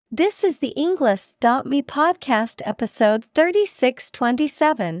This is the Englist.me podcast episode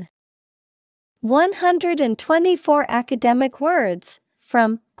 3627. 124 academic words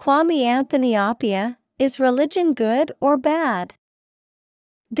from Kwame Anthony Appiah. Is religion good or bad?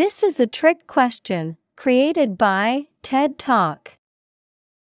 This is a trick question created by TED Talk.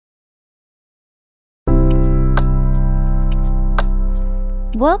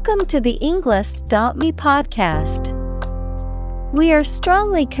 Welcome to the Englist.me podcast. We are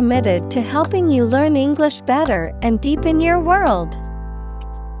strongly committed to helping you learn English better and deepen your world.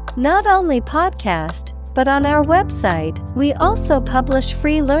 Not only podcast, but on our website, we also publish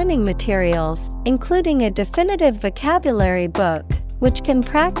free learning materials, including a definitive vocabulary book, which can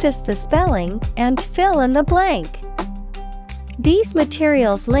practice the spelling and fill in the blank. These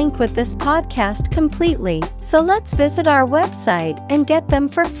materials link with this podcast completely, so let's visit our website and get them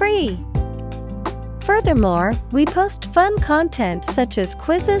for free. Furthermore, we post fun content such as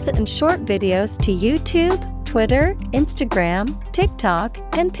quizzes and short videos to YouTube, Twitter, Instagram, TikTok,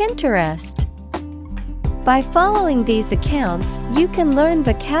 and Pinterest. By following these accounts, you can learn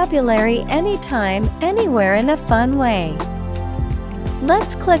vocabulary anytime, anywhere in a fun way.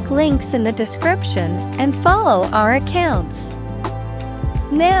 Let's click links in the description and follow our accounts.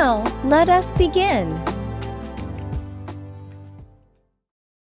 Now, let us begin.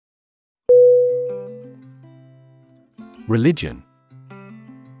 Religion.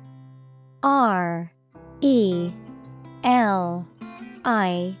 R-E-L-I-G-I-O-N.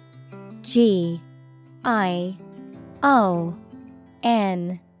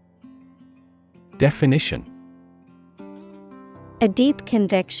 Definition: a deep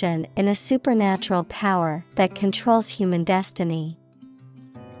conviction in a supernatural power that controls human destiny.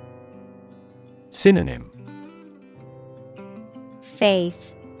 Synonym: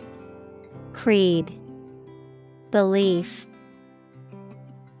 faith, creed, belief.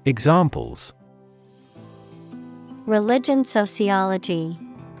 Examples: religion sociology,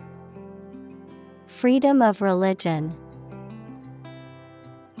 freedom of religion.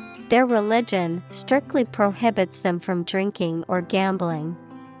 Their religion strictly prohibits them from drinking or gambling.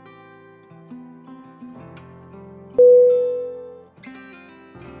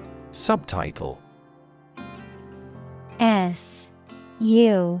 Subtitle: S-U-B-T-I-T-L-E.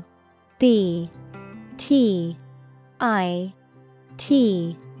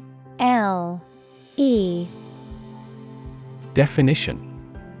 Definition: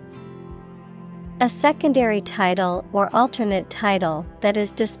 a secondary title or alternate title that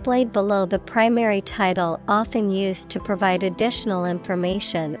is displayed below the primary title, often used to provide additional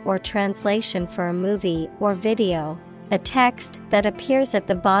information or translation for a movie or video. A text that appears at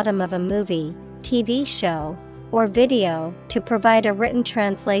the bottom of a movie, TV show, or video to provide a written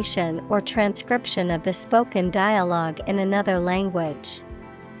translation or transcription of the spoken dialogue in another language.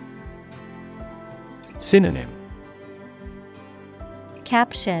 Synonym: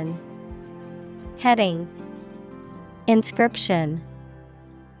 caption, heading, inscription.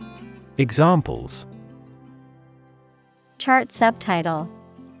 Examples: chart subtitle,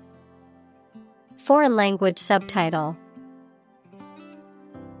 foreign language subtitle.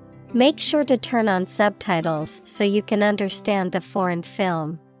 Make sure to turn on subtitles so you can understand the foreign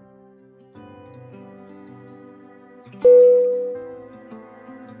film.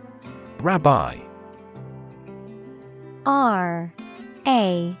 Rabbi. R-A-B-B-I.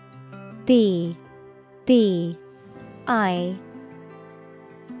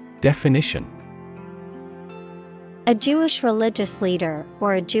 Definition: a Jewish religious leader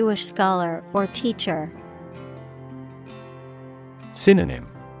or a Jewish scholar or teacher. Synonym: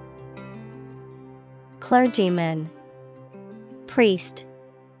 clergyman, priest,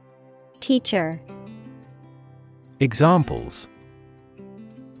 teacher. Examples: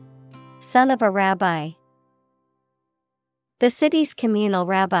 son of a rabbi, the city's communal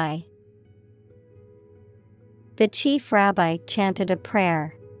rabbi. The chief rabbi chanted a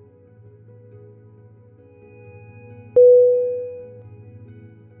prayer.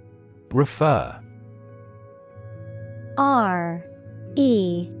 Refer. R-E-F-E-R.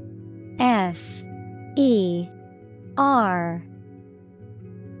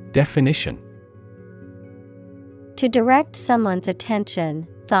 Definition: to direct someone's attention,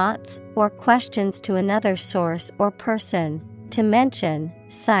 thoughts, or questions to another source or person, to mention,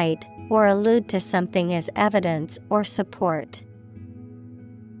 cite, or allude to something as evidence or support.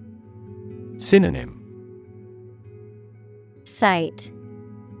 Synonym: cite,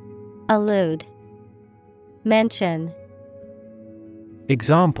 allude, mention.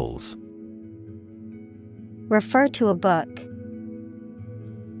 Examples: refer to a book,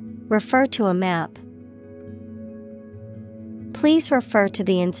 refer to a map. Please refer to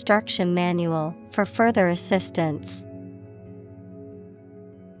the instruction manual for further assistance.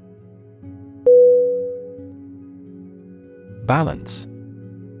 Balance.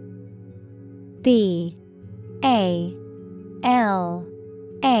 B-A-L-A-N-C-E.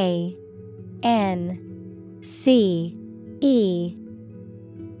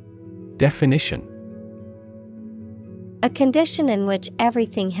 Definition. A condition in which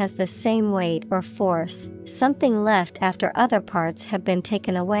everything has the same weight or force, something left after other parts have been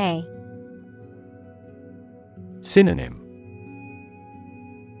taken away. Synonym.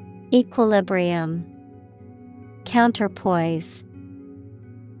 Equilibrium, counterpoise,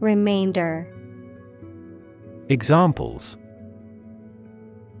 remainder. Examples.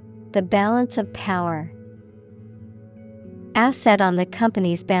 The balance of power. Asset on the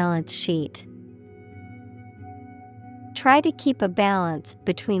company's balance sheet. Try to keep a balance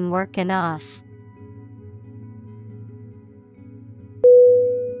between work and off.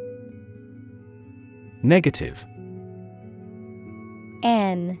 Negative.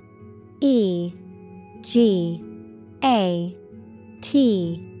 N-E-G-A-T-I-V-E.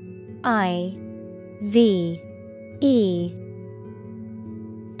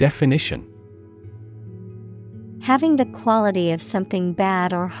 Definition. Having the quality of something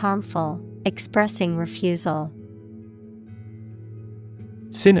bad or harmful, expressing refusal.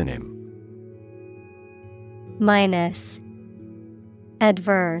 Synonym. Minus,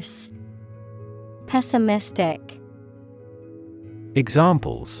 adverse, pessimistic.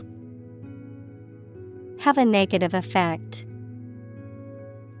 Examples. Have a negative effect.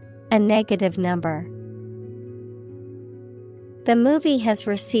 A negative number. The movie has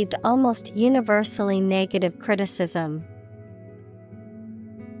received almost universally negative criticism.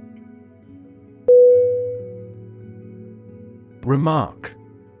 Remark.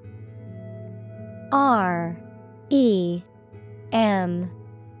 R-E-M-A-R-K.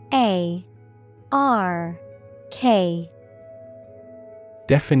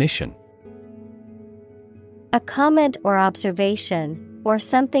 Definition. A comment or observation, or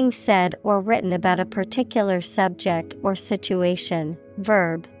something said or written about a particular subject or situation.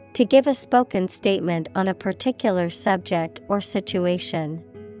 Verb, to give a spoken statement on a particular subject or situation.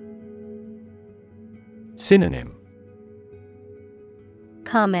 Synonym.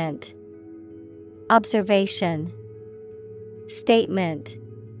 Comment, observation, statement.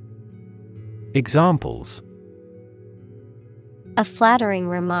 Examples. A flattering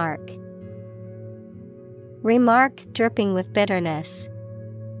remark. Remark dripping with bitterness.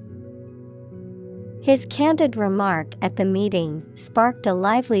 His candid remark at the meeting sparked a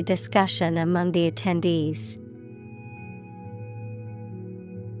lively discussion among the attendees.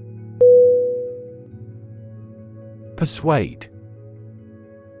 Persuade.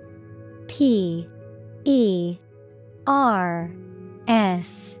 P-E-R-S-U-A-D-E.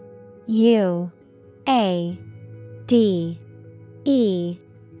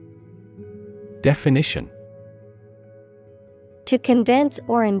 Definition. To convince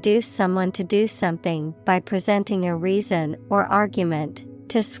or induce someone to do something by presenting a reason or argument,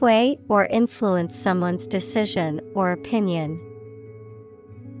 to sway or influence someone's decision or opinion.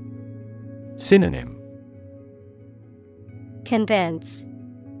 Synonym. Convince,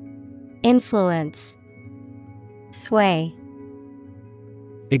 influence, sway.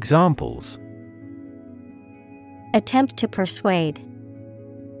 Examples. Attempt to persuade.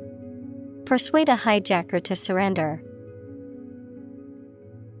 Persuade a hijacker to surrender.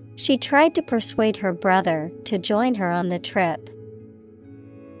 She tried to persuade her brother to join her on the trip.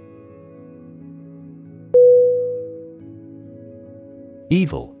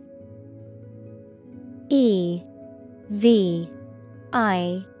 Evil. E-V-I-L.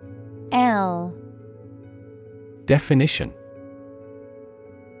 Definition.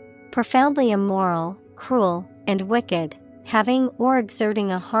 Profoundly immoral, cruel, and wicked, having or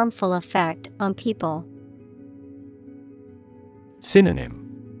exerting a harmful effect on people. Synonym.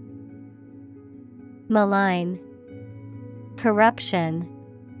 Malign, corruption,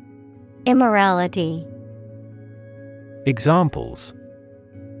 immorality. Examples.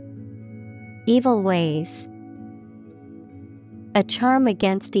 Evil ways. A charm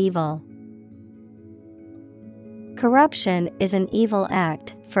against evil. Corruption is an evil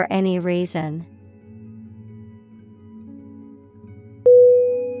act for any reason.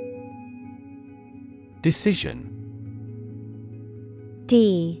 Decision.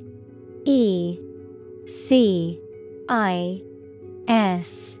 D-E-C-I-S-I-O-N.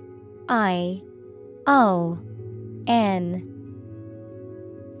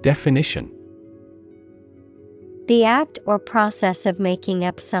 Definition. The act or process of making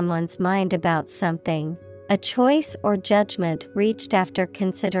up someone's mind about something, a choice or judgment reached after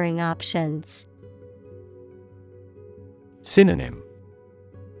considering options. Synonym: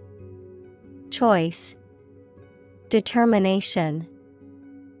 Choice, determination,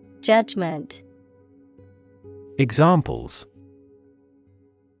 judgment. Examples: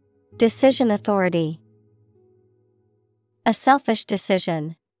 Decision authority. A selfish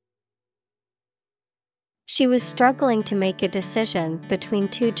decision. She was struggling to make a decision between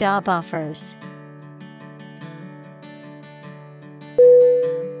two job offers.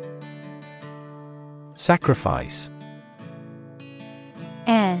 Sacrifice.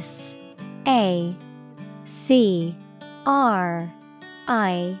 S-A-C-R-I-F-I-C-E.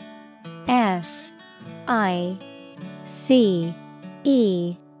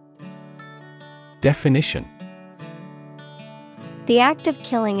 Definition: The act of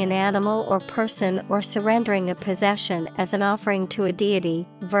killing an animal or person or surrendering a possession as an offering to a deity.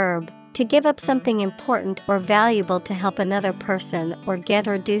 Verb: to give up something important or valuable to help another person or get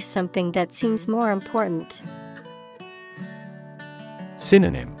or do something that seems more important.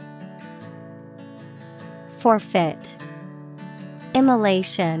 Synonym: Forfeit,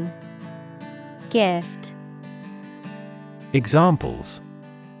 immolation, gift. Examples: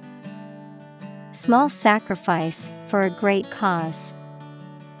 Small sacrifice for a great cause.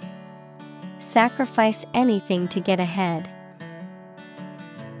 Sacrifice anything to get ahead.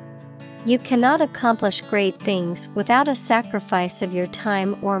 You cannot accomplish great things without a sacrifice of your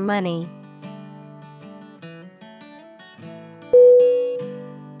time or money.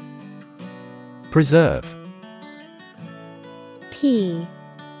 Preserve. P-R-E-S-E-R-V-E.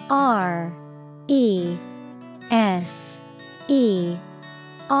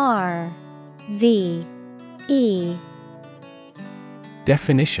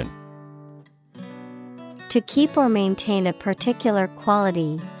 Definition: to keep or maintain a particular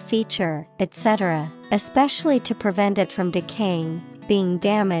quality, feature, etc., especially to prevent it from decaying, being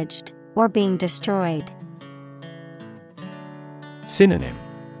damaged, or being destroyed. Synonym: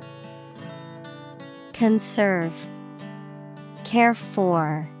 Conserve, care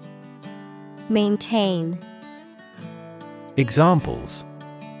for, maintain. Examples: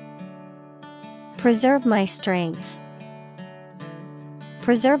 Preserve my strength.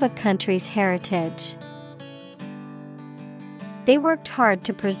 Preserve a country's heritage. They worked hard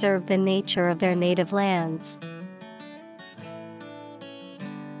to preserve the nature of their native lands.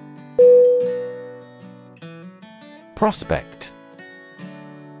 Prospect.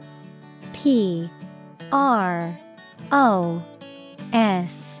 P-R-O-S-P-E-C-T.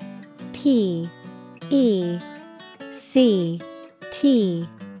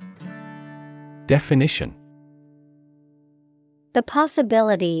 Definition: the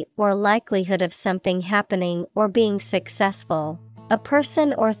possibility or likelihood of something happening or being successful, a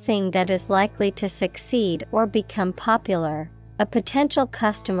person or thing that is likely to succeed or become popular, a potential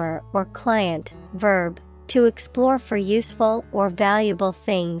customer or client. Verb: to explore for useful or valuable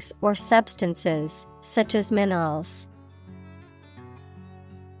things or substances, such as minerals.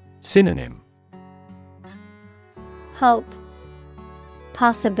 Synonym: Hope,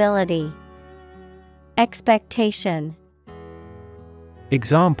 possibility, expectation.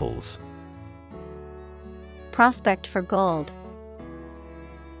 Examples: prospect for gold.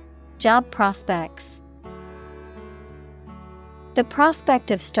 Job prospects. The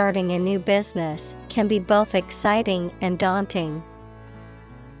prospect of starting a new business can be both exciting and daunting.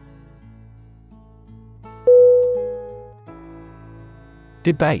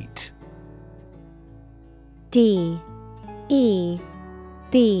 Debate. D-E-B-A-T-E.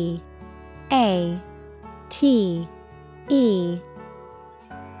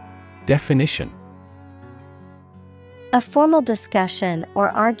 Definition: a formal discussion or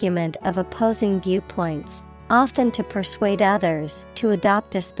argument of opposing viewpoints, often to persuade others to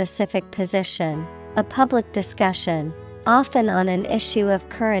adopt a specific position, a public discussion, often on an issue of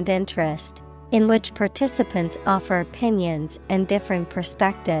current interest, in which participants offer opinions and differing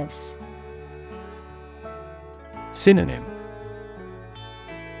perspectives. Synonym: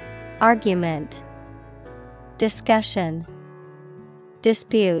 argument, discussion,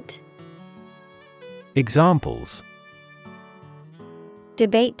 dispute. Examples: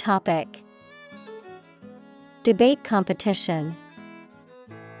 debate topic, debate competition.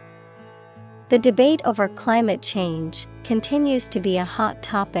 The debate over climate change continues to be a hot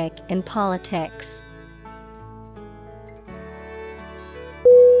topic in politics.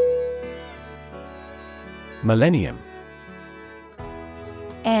 Millennium.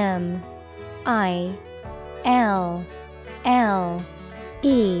 M-I-L-L-E-N-N-I-U-M.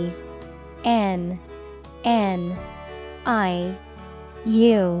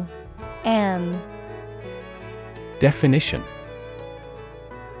 Definition: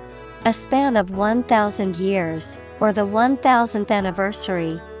 a span of 1,000 years, or the 1,000th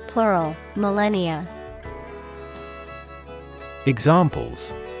anniversary, plural, millennia.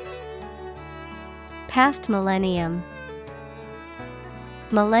 Examples: Past millennium.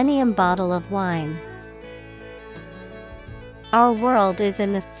 Millennium bottle of wine. Our world is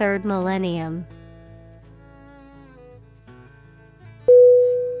in the third millennium.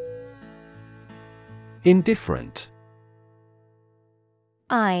 Indifferent.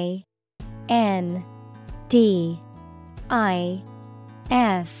 Indifferent.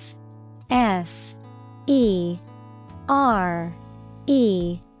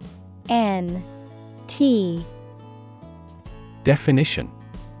 Definition: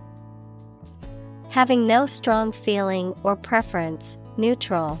 having no strong feeling or preference,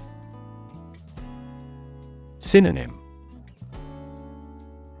 neutral. Synonym: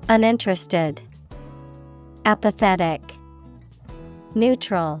 Uninterested, apathetic,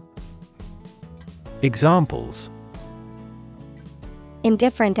 neutral. Examples: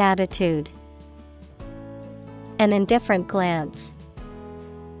 indifferent attitude, an indifferent glance.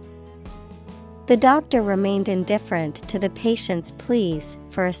 The doctor remained indifferent to the patient's pleas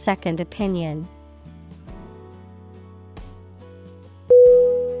for a second opinion.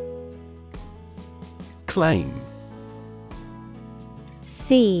 Claim.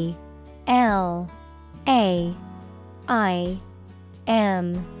 C-L-A-I-M.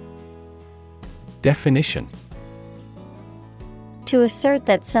 Definition: to assert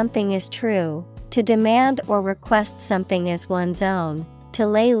that something is true, to demand or request something as one's own, to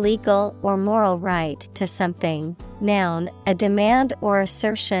lay legal or moral right to something. Noun, a demand or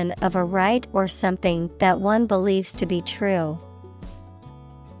assertion of a right or something that one believes to be true.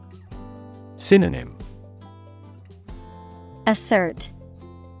 Synonym: assert,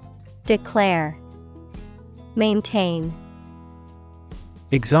 declare, maintain.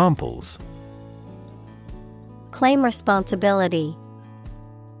 Examples: claim responsibility,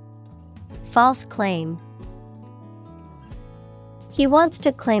 false claim. He wants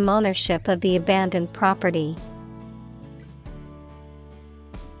to claim ownership of the abandoned property.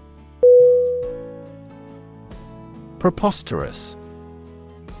 Preposterous.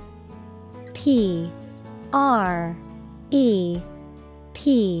 P-R-E-P-O-S-T-E-R-O-U-S.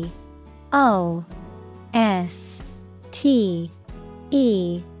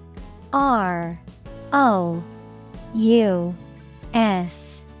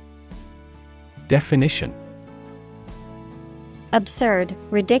 Definition: absurd,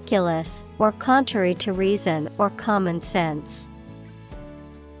 ridiculous, or contrary to reason or common sense.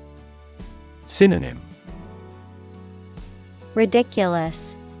 Synonym: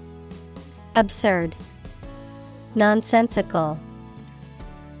 ridiculous, absurd, nonsensical.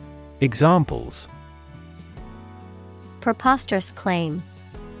 Examples: preposterous claim,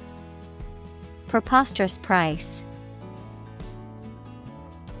 preposterous price.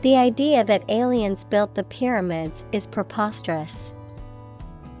 The idea that aliens built the pyramids is preposterous.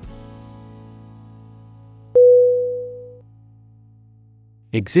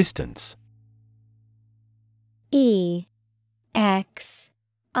 Existence. E-X-I-S-T-E-N-C-E.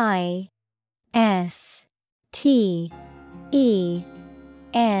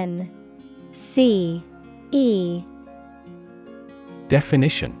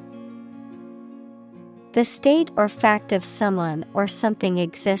 Definition: the state or fact of someone or something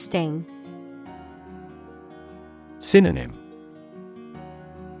existing. Synonym: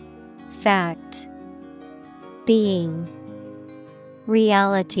 fact, being,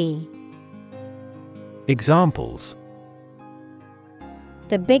 reality. Examples: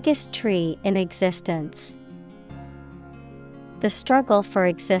 the biggest tree in existence. The struggle for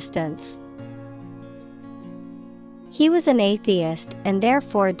existence. He was an atheist and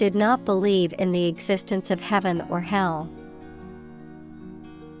therefore did not believe in the existence of heaven or hell.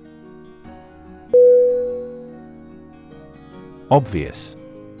 Obvious.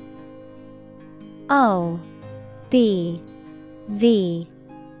 O-B-V-I-O-U-S.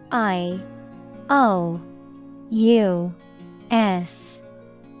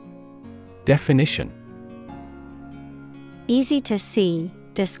 Definition: easy to see,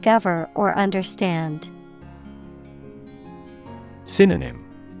 discover, or understand. Synonym: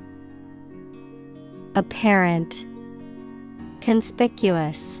 apparent,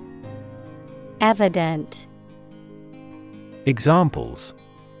 conspicuous, evident. Examples: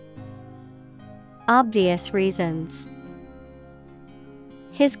 obvious reasons.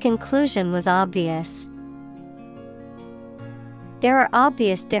 His conclusion was obvious. There are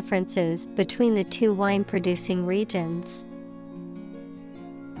obvious differences between the two wine-producing regions.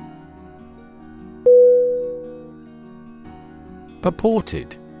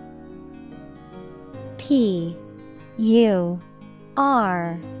 Purported. P-U-R-P-O-R-T-E-D.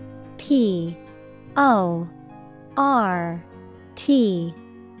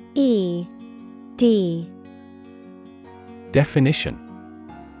 Definition.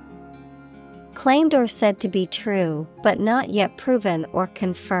 Claimed or said to be true, but not yet proven or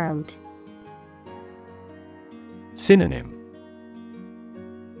confirmed. Synonym.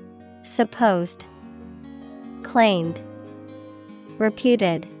 Supposed, claimed,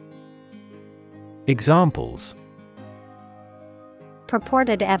 reputed. Examples.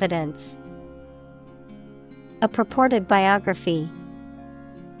 Purported evidence. A purported biography.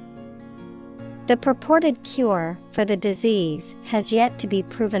 The purported cure for the disease has yet to be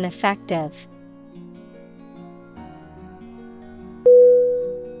proven effective.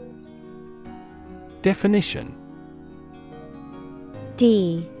 Definition.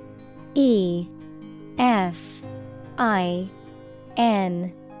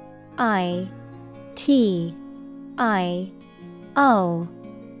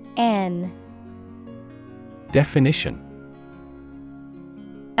 Definition.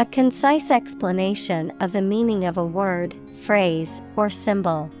 A concise explanation of the meaning of a word, phrase, or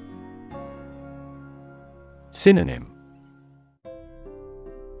symbol. Synonym.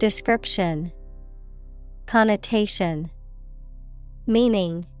 Description, connotation,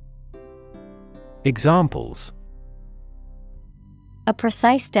 meaning. Examples. A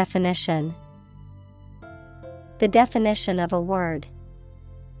precise definition. The definition of a word.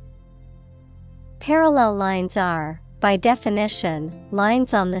 Parallel lines are, by definition,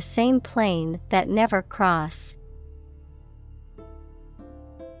 lines on the same plane that never cross.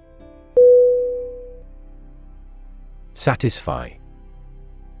 Satisfy.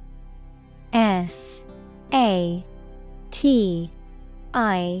 S-A-T-I-S-F-Y.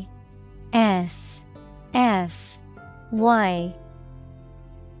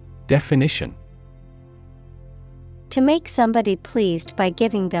 Definition. To make somebody pleased by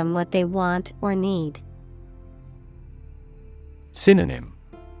giving them what they want or need. Synonym.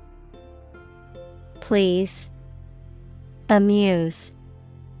 Please, amuse,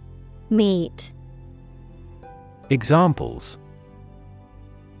 meet. Examples.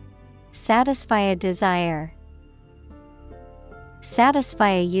 Satisfy a desire.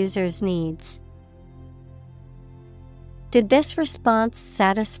 Satisfy a user's needs. Did this response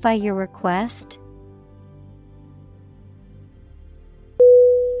satisfy your request?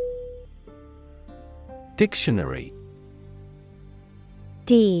 Dictionary.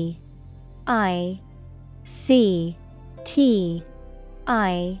 D-I-C-T-I-O-N-A-R-Y.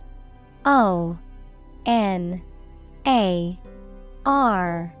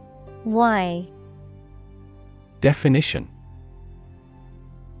 Definition.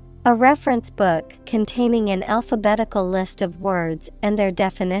 A reference book containing an alphabetical list of words and their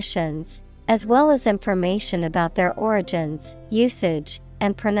definitions, as well as information about their origins, usage,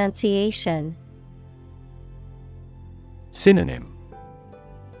 and pronunciation. Synonym.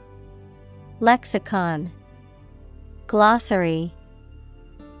 Lexicon, glossary,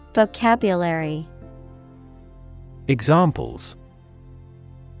 vocabulary. Examples.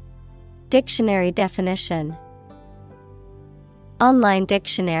 Dictionary definition. Online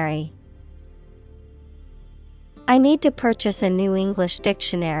dictionary. I need to purchase a new English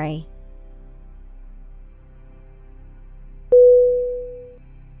dictionary.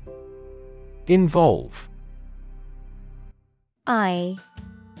 Involve. I-N-V-O-L-V-E.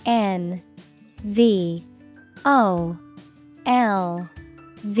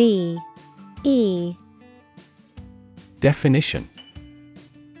 Definition.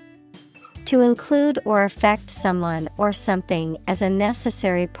 To include or affect someone or something as a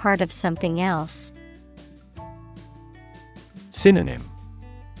necessary part of something else. Synonym.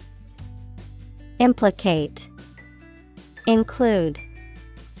 Implicate, include,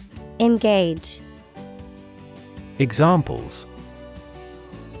 engage. Examples.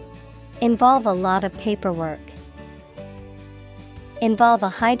 Involve a lot of paperwork. Involve a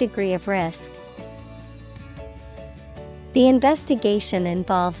high degree of risk. The investigation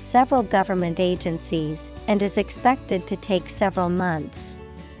involves several government agencies and is expected to take several months.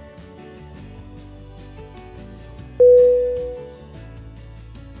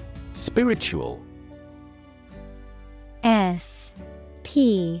 Spiritual.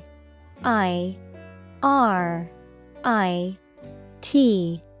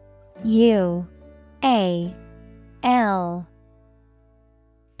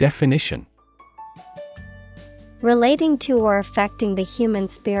 Definition. Relating to or affecting the human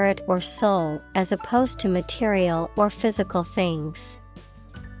spirit or soul as opposed to material or physical things.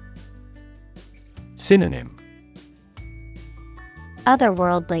 Synonym.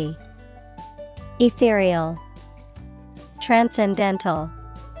 otherworldly, ethereal, transcendental.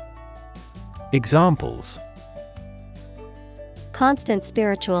 Examples: constant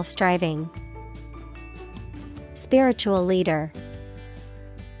spiritual striving, spiritual leader.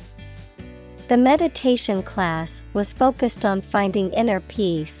 The meditation class was focused on finding inner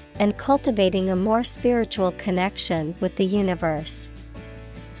peace and cultivating a more spiritual connection with the universe.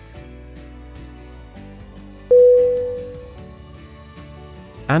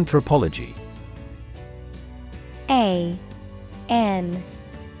 Anthropology. A N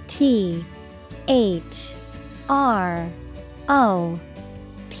T H R O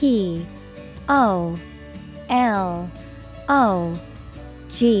P O L O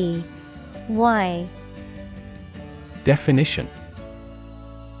G Y. Definition: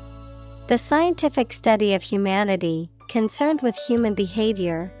 the scientific study of humanity, concerned with human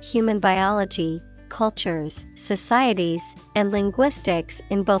behavior, human biology, cultures, societies, and linguistics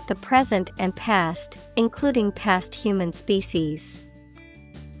in both the present and past, including past human species.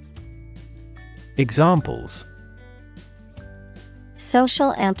 Examples: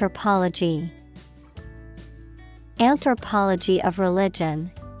 social anthropology, anthropology of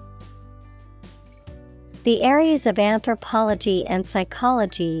religion. The areas of anthropology and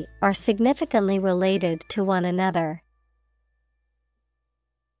psychology are significantly related to one another.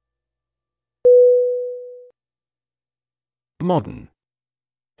 Modern.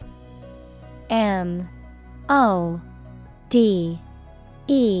 M O D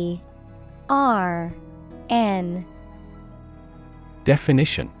E R N.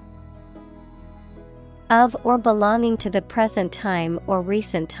 Definition: of or belonging to the present time or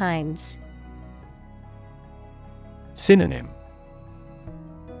recent times. Synonym: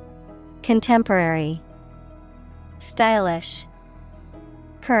 contemporary, stylish,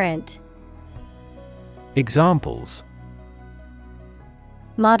 current. Examples: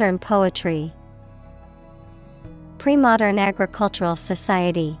 modern poetry, pre-modern agricultural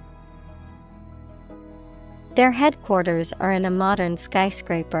society. Their headquarters are in a modern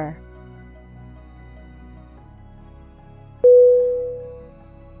skyscraper.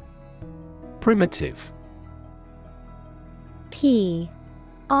 Primitive. P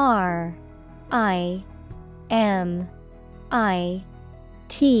R I M I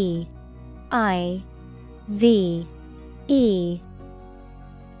T I V E.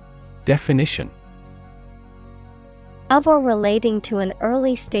 Definition: of or relating to an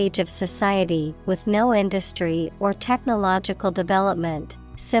early stage of society with no industry or technological development,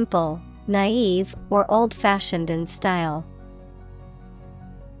 simple, naive, or old-fashioned in style.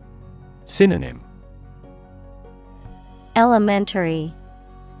 Synonym: elementary,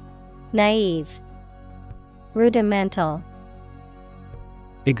 naive, rudimental.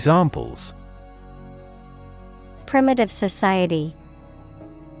 Examples: primitive society,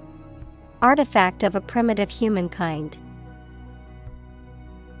 artifact of a primitive humankind.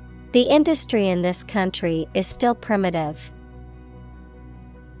 The industry in this country is still primitive.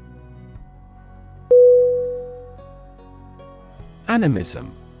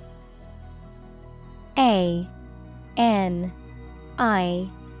 Animism. A N I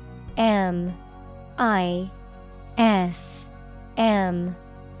M I S M.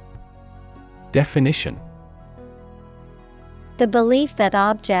 Definition: the belief that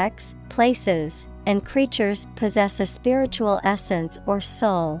objects, places, and creatures possess a spiritual essence or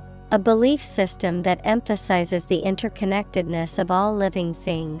soul, a belief system that emphasizes the interconnectedness of all living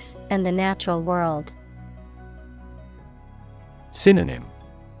things and the natural world. Synonym: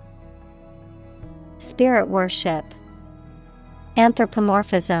 spirit worship,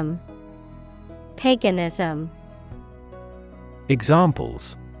 anthropomorphism, paganism.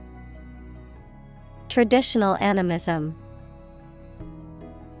 Examples: traditional animism,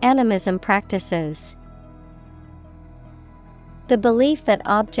 animism practices. The belief that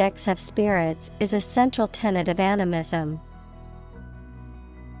objects have spirits is a central tenet of animism.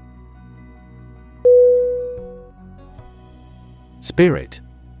 Spirit.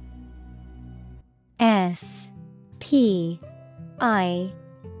 S P I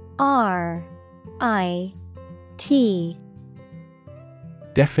R I T.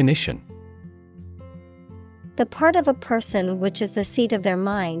 Definition: the part of a person which is the seat of their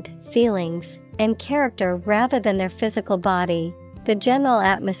mind, feelings, and character rather than their physical body, the general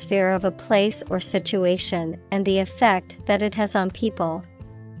atmosphere of a place or situation, and the effect that it has on people.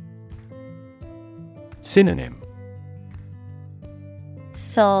 Synonym: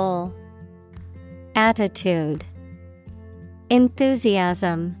 soul, attitude,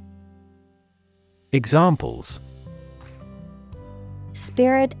 enthusiasm. Examples: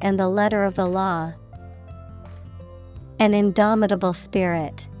 spirit and the letter of the law, an indomitable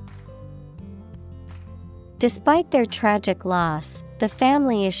spirit. Despite their tragic loss, the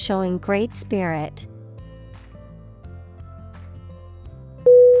family is showing great spirit.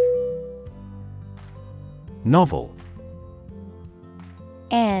 Novel.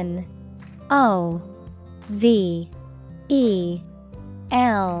 N-O-V-E-L.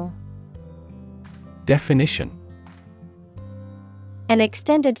 Definition: an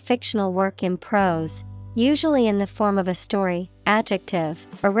extended fictional work in prose, usually in the form of a story. Adjective,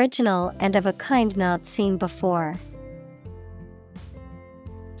 original and of a kind not seen before.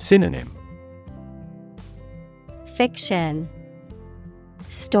 Synonym: fiction,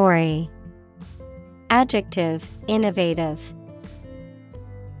 story. Adjective, innovative.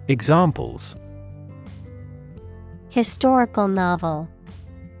 Examples: historical novel,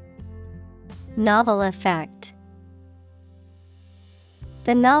 novel effect.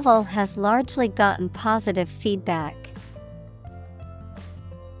 The novel has largely gotten positive feedback.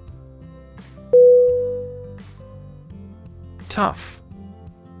 Tough.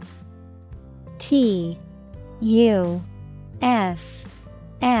 T-U-F-F.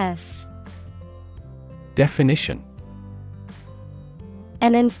 Definition: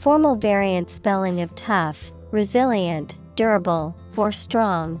 an informal variant spelling of tough, resilient, durable, or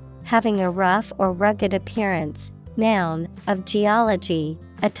strong, having a rough or rugged appearance. Noun, of geology,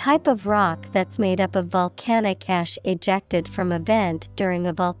 a type of rock that's made up of volcanic ash ejected from a vent during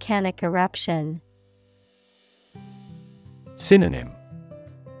a volcanic eruption. Synonym: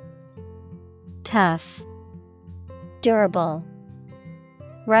 tough, durable,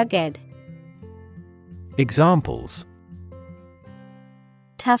 rugged. Examples: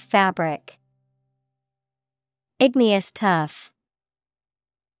 tough fabric, igneous tuff.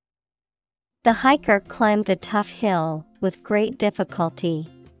 The hiker climbed the tough hill with great difficulty.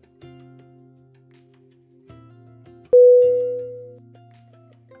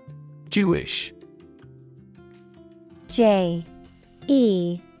 Jewish. J-E-W-I-S-H.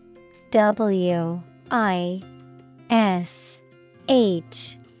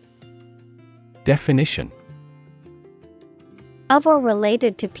 Definition: of or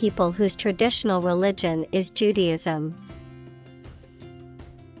related to people whose traditional religion is Judaism.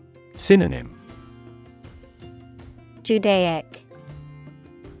 Synonym: Judaic.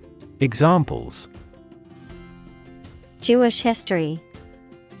 Examples: Jewish history,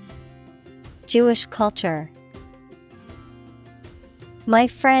 Jewish culture. My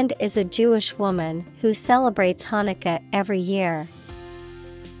friend is a Jewish woman who celebrates Hanukkah every year.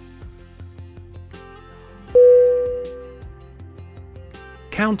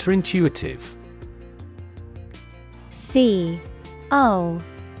 Counterintuitive.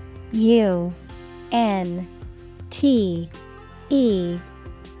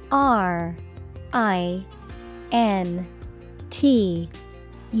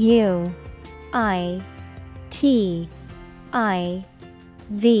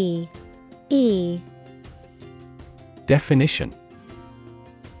 C-O-U-N-T-R-I-N-T-U-I-T-I-V-E. Definition: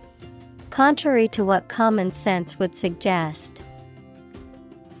 contrary to what common sense would suggest.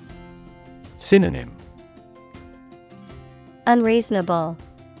 Synonym: unreasonable,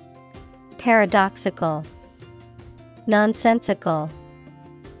 paradoxical, nonsensical.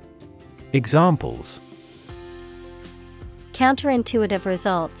 Examples: counterintuitive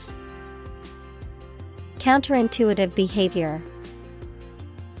results, counterintuitive behavior.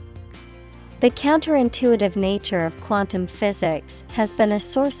 The counterintuitive nature of quantum physics has been a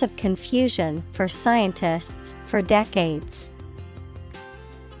source of confusion for scientists for decades.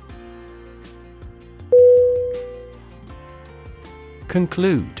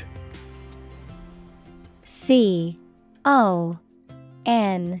 Conclude. C-O-N-C-L-U-D-E.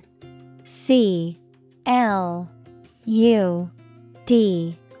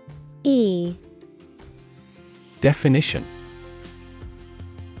 Definition: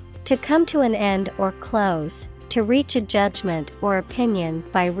 to come to an end or close, to reach a judgment or opinion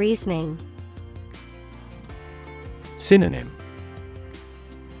by reasoning. Synonym: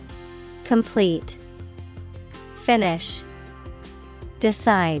 complete, finish,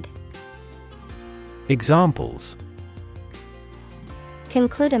 decide. Examples: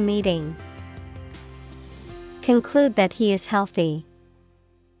 conclude a meeting, conclude that he is healthy.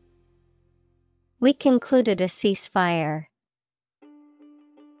 We concluded a ceasefire.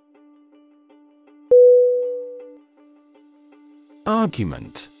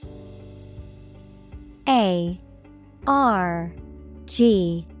 Argument. A-R-G-U-M-E-N-T.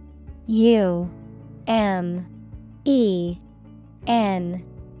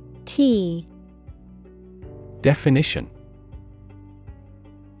 Definition: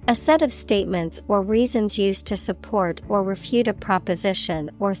 A set of statements or reasons used to support or refute a proposition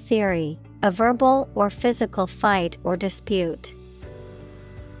or theory, a verbal or physical fight or dispute.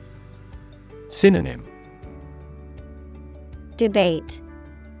 Synonym: Debate,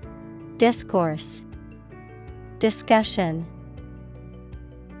 discourse, discussion.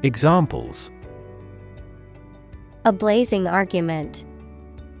 Examples: A blazing argument.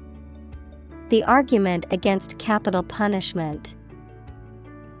 The argument against capital punishment.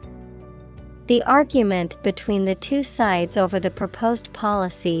 The argument between the two sides over the proposed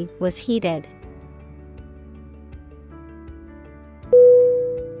policy was heated.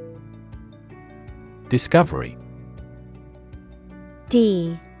 Discovery.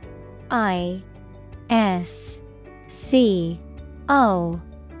 D-I-S-C-O-V-E-R-Y.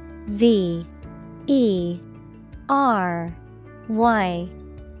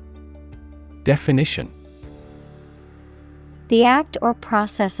 Definition: The act or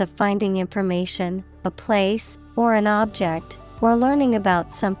process of finding information, a place, or an object, or learning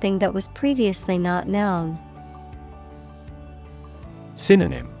about something that was previously not known.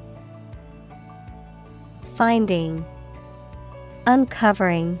 Synonym: Finding,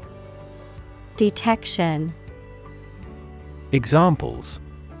 uncovering, detection. Examples: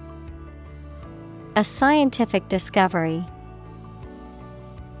 A scientific discovery.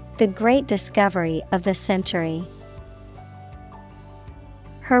 The great discovery of the century.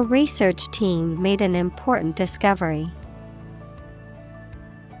 Her research team made an important discovery.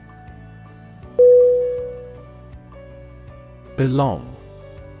 Belong.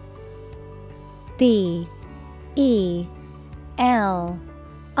 B-E-L-O-N-G.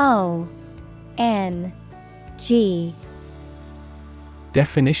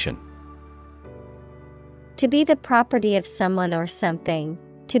 Definition: To be the property of someone or something,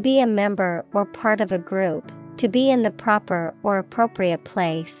 to be a member or part of a group, to be in the proper or appropriate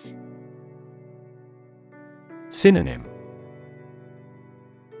place. Synonym: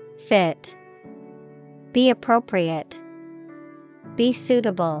 Fit, be appropriate, be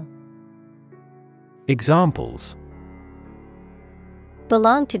suitable. Examples: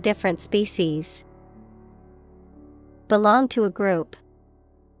 Belong to different species. Belong to a group.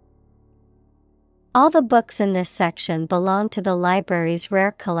 All the books in this section belong to the library's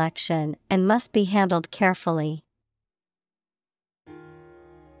rare collection and must be handled carefully.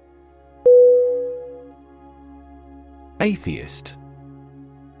 Atheist.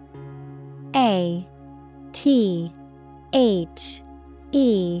 A-T-H-E-I-S-T.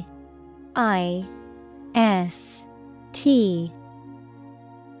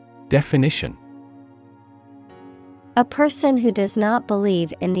 Definition: A person who does not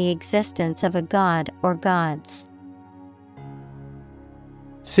believe in the existence of a god or gods.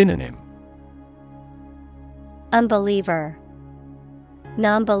 Synonym: Unbeliever,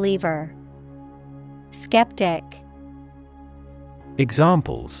 non-believer, skeptic.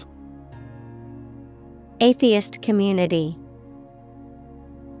 Examples: Atheist community.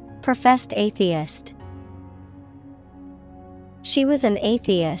 Professed atheist. She was an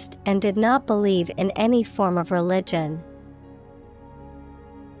atheist and did not believe in any form of religion.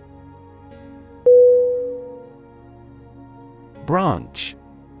 Branch.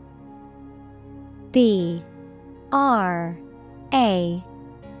 B-R-A-N-C-H.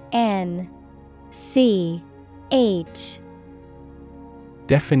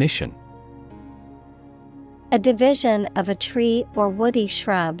 Definition: A division of a tree or woody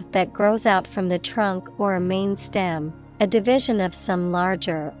shrub that grows out from the trunk or a main stem, a division of some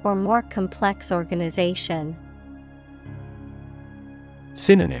larger or more complex organization.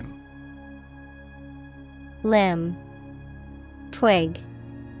 Synonym: Limb, twig,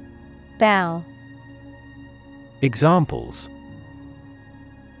 bough. Examples: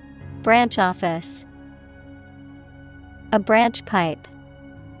 Branch office. A branch pipe.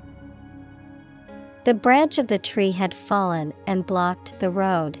 The branch of the tree had fallen and blocked the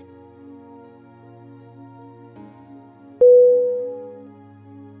road.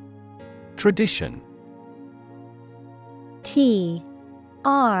 Tradition. T-R-A-D-I-T-I-O-N.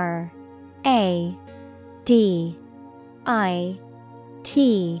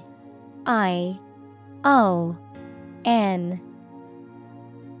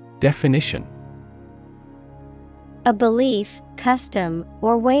 Definition: A belief, custom,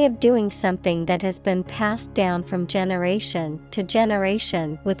 or way of doing something that has been passed down from generation to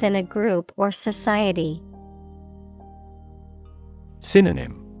generation within a group or society.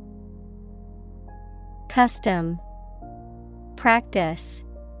 Synonym: Custom, practice,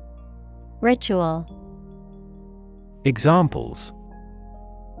 ritual. Examples: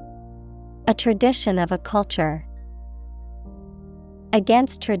 A tradition of a culture.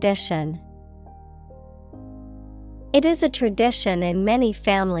 against tradition. It is a tradition in many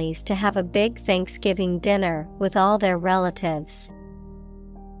families to have a big Thanksgiving dinner with all their relatives.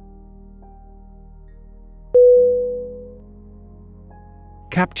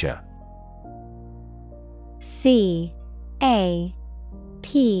 Capture.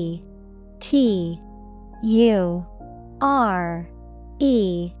 CAPTURE.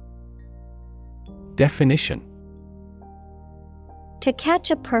 Definition. To catch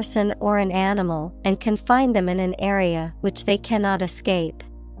a person or an animal and confine them in an area which they cannot escape.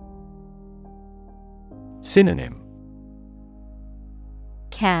 Synonym.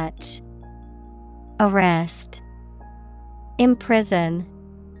 Catch, arrest, imprison.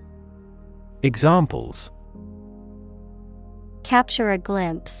 Examples. Capture a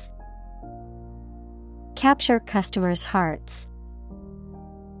glimpse. Capture customers' hearts.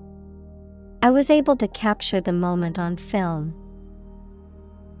 I was able to capture the moment on film.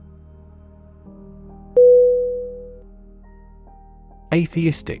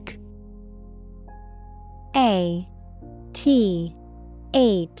 Atheistic. ATHEISTIC.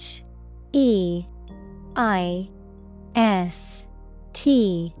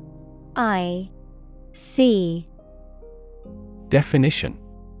 Definition.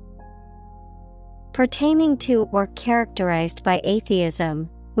 Pertaining to or characterized by atheism,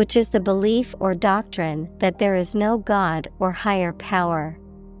 which is the belief or doctrine that there is no God or higher power.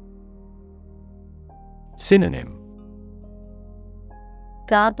 Synonym.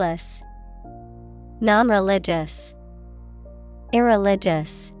 Godless, non-religious,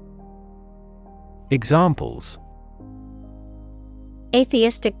 irreligious. Examples.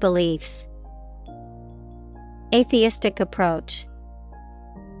 Atheistic beliefs. Atheistic approach.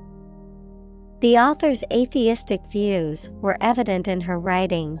 The author's atheistic views were evident in her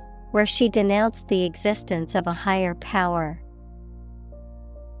writing, where she denounced the existence of a higher power.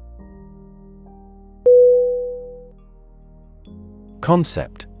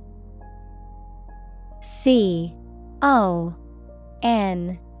 Concept. CONCEPT.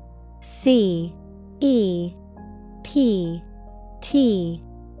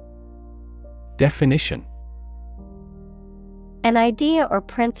 Definition. An idea or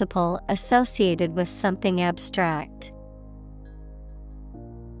principle associated with something abstract.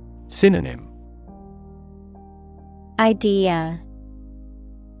 Synonym. Idea,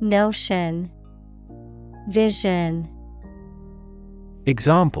 notion, vision.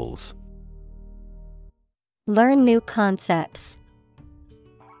 Examples. Learn new concepts.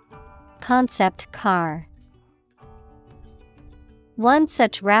 Concept car. One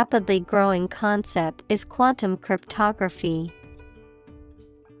such rapidly growing concept is quantum cryptography.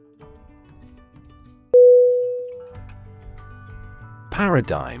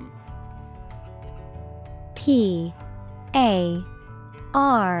 Paradigm. PARADIGM.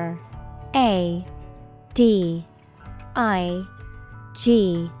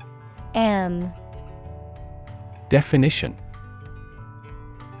 Definition.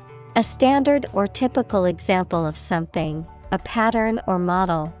 A standard or typical example of something, a pattern or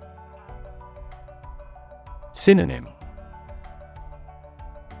model. Synonym.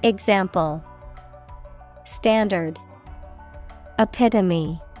 Example. Standard.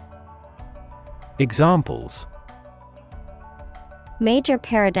 Epitome. Examples. Major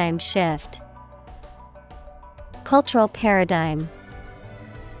paradigm shift. Cultural paradigm.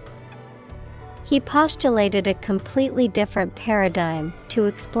 He postulated a completely different paradigm to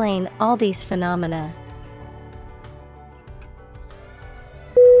explain all these phenomena.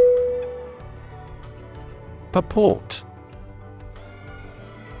 Purport.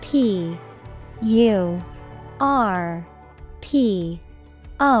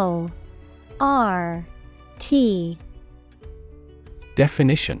 PURPORT.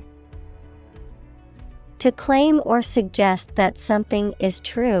 Definition. To claim or suggest that something is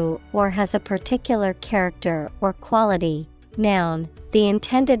true or has a particular character or quality. Noun, the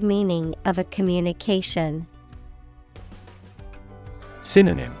intended meaning of a communication.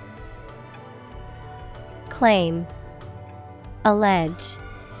 Synonym. Claim, allege,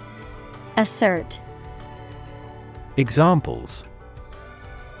 assert. Examples.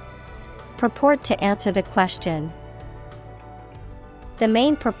 Purport to answer the question. The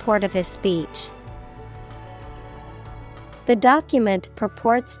main purport of his speech. The document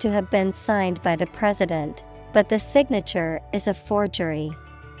purports to have been signed by the president, but the signature is a forgery.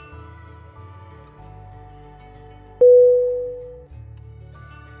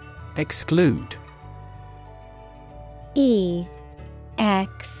 Exclude. EXCLUDE.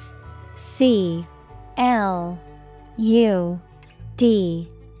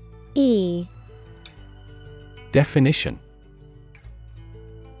 Definition.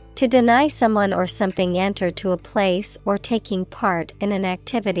 To deny someone or something enter to a place or taking part in an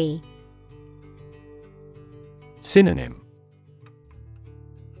activity. Synonym: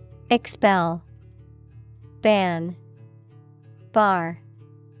 Expel, ban, bar.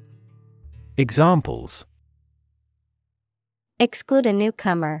 Examples: Exclude a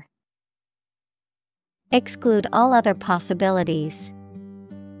newcomer. Exclude all other possibilities.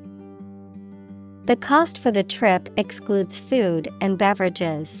 The cost for the trip excludes food and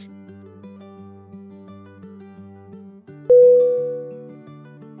beverages.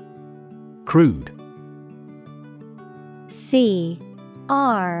 Crude. C-R-U-D-E.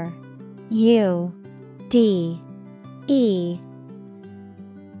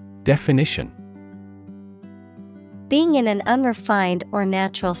 Definition: Being in an unrefined or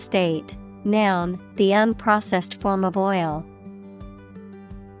natural state. Noun, the unprocessed form of oil.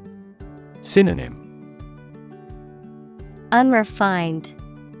 Synonym: Unrefined,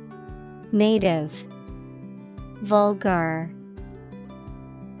 native, vulgar.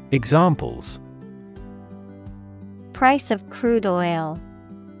 Examples: Price of crude oil.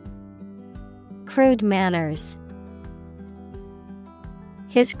 Crude manners.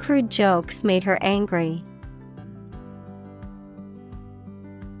 His crude jokes made her angry.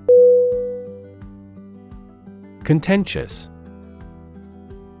 Contentious.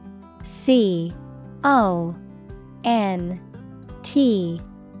 C-O-N-T-E-N-T-I-O-U-S.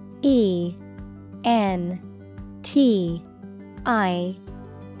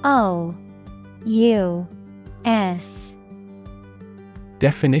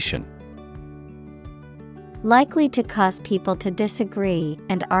 Definition: Likely to cause people to disagree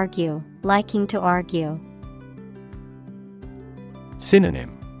and argue, liking to argue.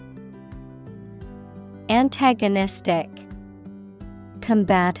 Synonym: Antagonistic,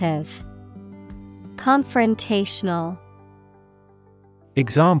 combative, confrontational.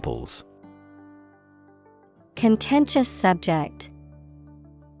 Examples: Contentious subject.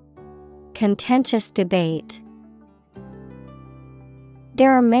 Contentious debate.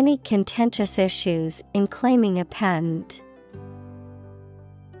 There are many contentious issues in claiming a patent.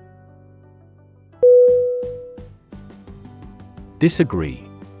 Disagree.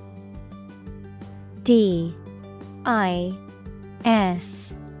 D-I-S-A-G-R-E-E.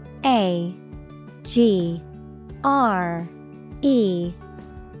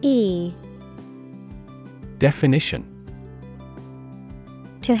 Definition: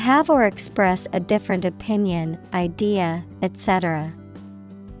 To have or express a different opinion, idea, etc.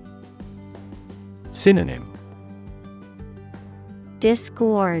 Synonym: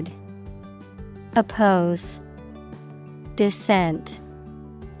 Discord, oppose, dissent.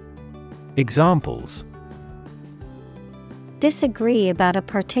 Examples: Disagree about a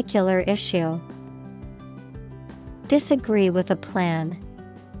particular issue. Disagree with a plan.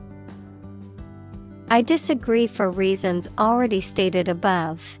 I disagree for reasons already stated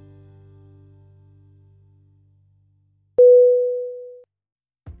above.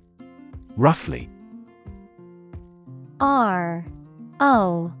 Roughly. R-O-U-G-H-L-Y.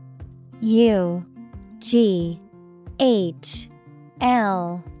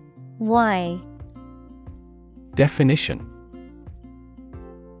 Definition: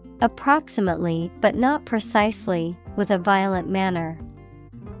 Approximately, but not precisely, with a violent manner.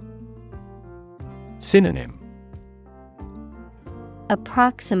 Synonym: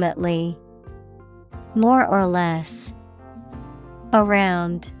 Approximately, more or less,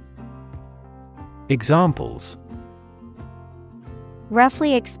 around. Examples: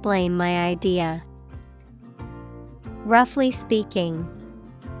 Roughly explain my idea. Roughly speaking.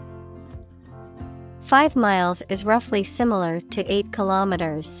 5 miles is roughly similar to 8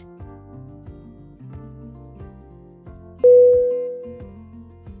 kilometers.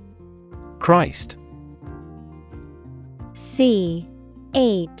 Christ. C-H-R-I-S-T.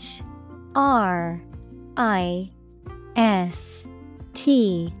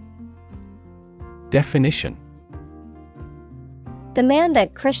 Definition: The man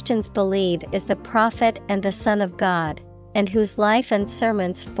that Christians believe is the prophet and the Son of God, and whose life and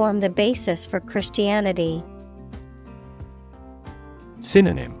sermons form the basis for Christianity.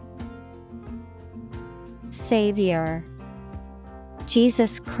 Synonym: Savior,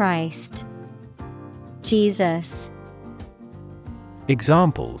 Jesus Christ, Jesus.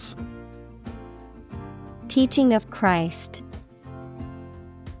 Examples: Teaching of Christ.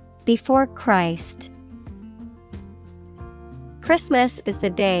 Before Christ. Christmas is the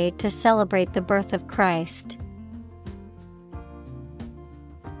day to celebrate the birth of Christ.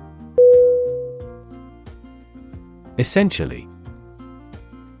 Essentially.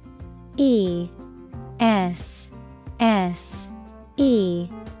 E-S-S-E-N-T-I-A-L-L-Y.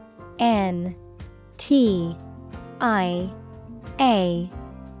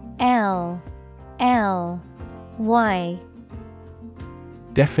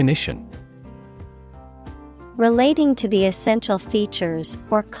 Definition: relating to the essential features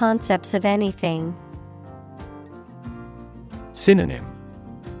or concepts of anything. Synonym: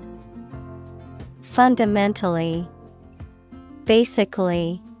 Fundamentally,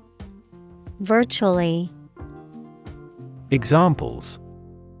 basically, virtually. Examples: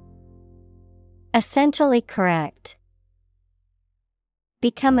 essentially correct.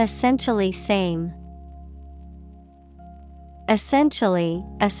 Become essentially same. Essentially,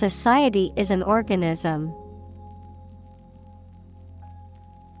 a society is an organism.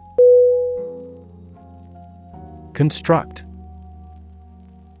 Construct: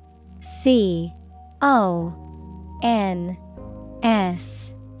 CONSTRUCT.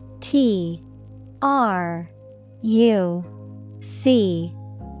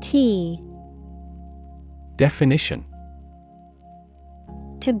 Definition: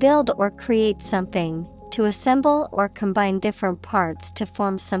 to build or create something, to assemble or combine different parts to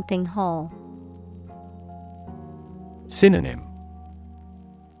form something whole. Synonym: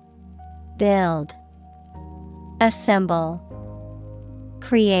 Build, assemble,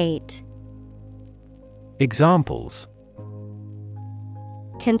 create. Examples: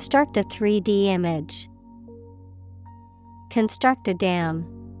 construct a 3D image. Construct a dam.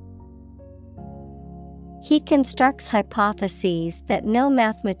 He constructs hypotheses that no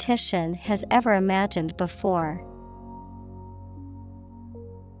mathematician has ever imagined before.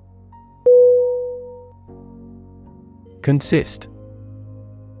 Consist: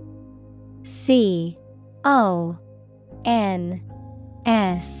 CONSIST.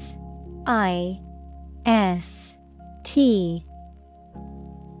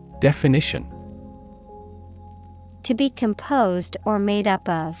 Definition: to be composed or made up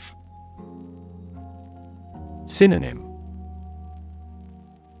of. Synonym: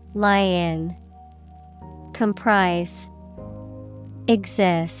 lie in, comprise,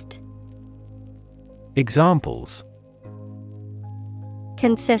 exist. Examples: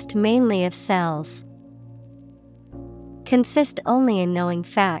 consist mainly of cells. Consist only in knowing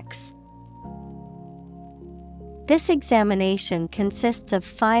facts. This examination consists of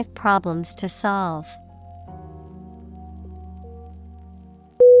 5 problems to solve.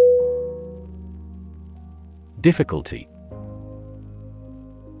 Difficulty: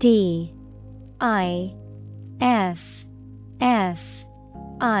 DIFFICULTY.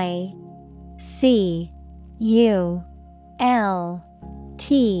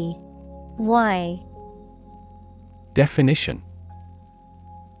 Definition: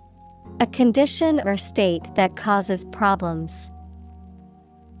 a condition or state that causes problems.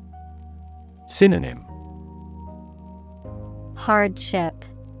 Synonym: hardship,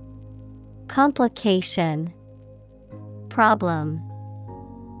 complication, problem.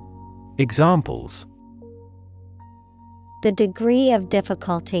 Examples: the degree of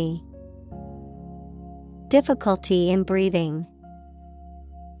difficulty. Difficulty in breathing.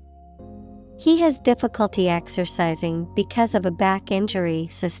 He has difficulty exercising because of a back injury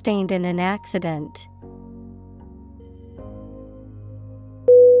sustained in an accident.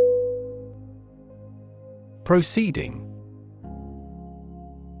 Proceeding: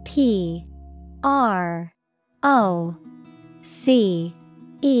 PROCEEDing.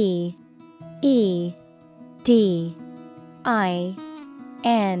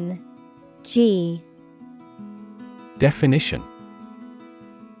 Definition: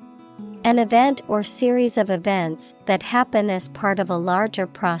 an event or series of events that happen as part of a larger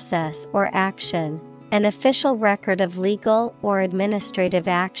process or action, an official record of legal or administrative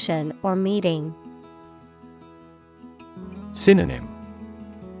action or meeting. Synonym: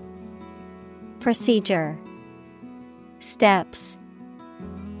 procedure, steps,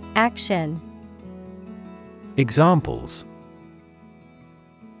 action. Examples: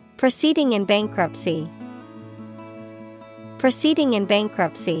 proceeding in bankruptcy. Proceeding in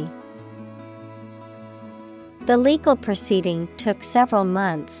bankruptcy. The legal proceeding took several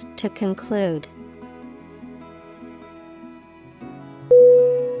months to conclude.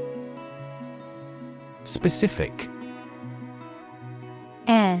 Specific: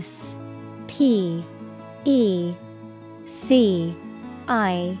 SPECIFIC.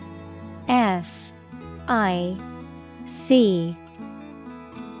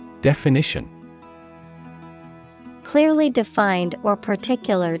 Definition: clearly defined or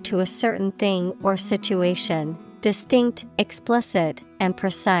particular to a certain thing or situation, distinct, explicit, and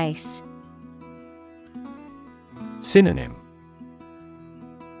precise. Synonym: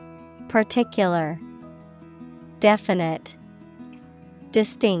 particular, definite,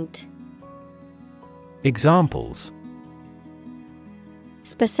 distinct. Examples: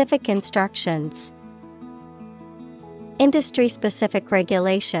 specific instructions. Industry-specific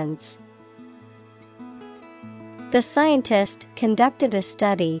regulations. The scientist conducted a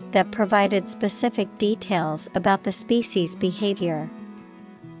study that provided specific details about the species' behavior.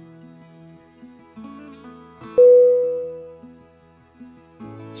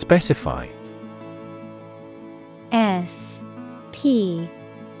 Specify. S-P-E-C-I-F-Y.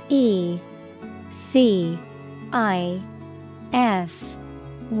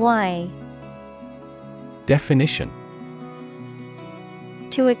 Definition.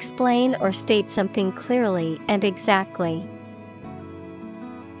 To explain or state something clearly and exactly.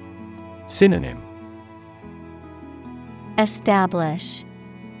 Synonym. Establish,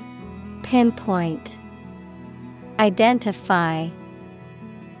 pinpoint, identify.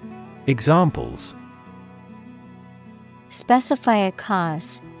 Examples. Specify a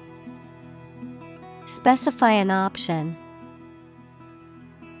cause. Specify an option.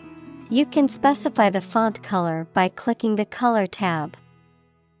 You can specify the font color by clicking the Color tab.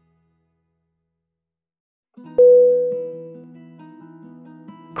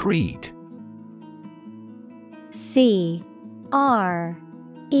 Creed.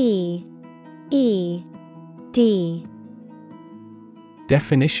 C-R-E-E-D.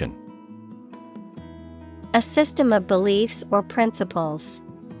 Definition. A system of beliefs or principles.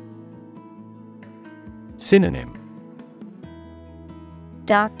 Synonym.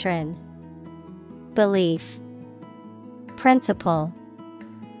 Doctrine, belief, principle.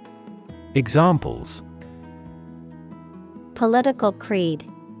 Examples. Political creed.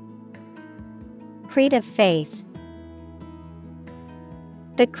 Creed of faith.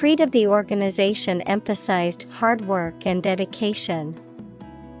 The creed of the organization emphasized hard work and dedication.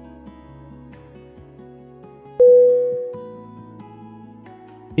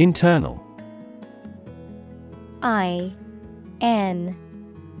 Internal. I-N-T-E-R-N-A-L.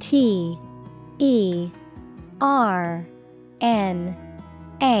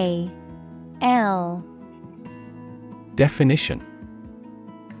 Definition.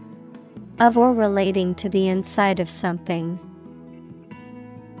 Of or relating to the inside of something.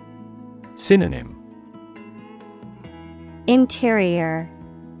 Synonym. Interior,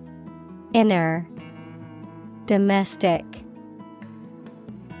 inner, domestic.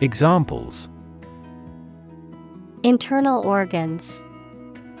 Examples. Internal organs.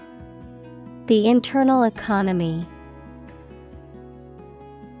 The internal economy.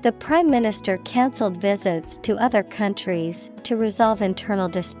 The Prime Minister cancelled visits to other countries to resolve internal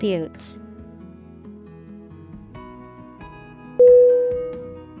disputes.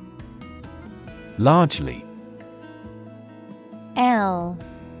 Largely. L-A-R-G-E-L-Y.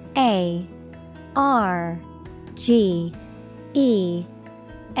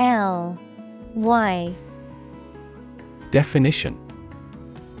 Definition.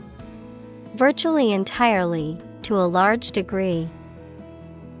 Virtually entirely, to a large degree.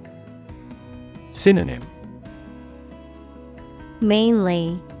 Synonym.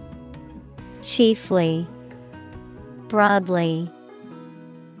 Mainly, chiefly, broadly.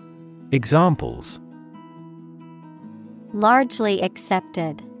 Examples. Largely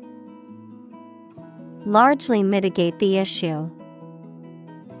accepted. Largely mitigate the issue.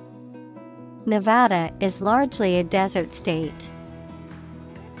 Nevada is largely a desert state.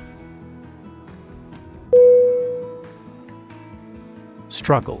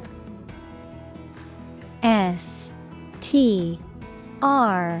 Struggle.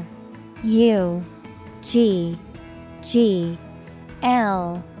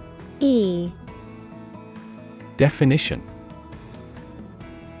 S-T-R-U-G-G-L-E. Definition.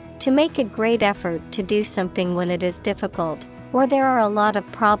 To make a great effort to do something when it is difficult, or there are a lot of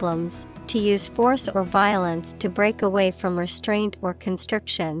problems, to use force or violence to break away from restraint or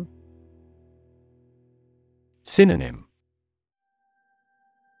constriction. Synonym.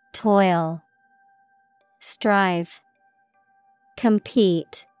 Toil, strive,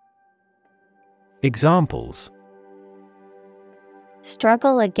 compete. Examples.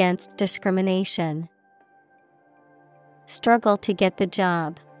 Struggle against discrimination. Struggle to get the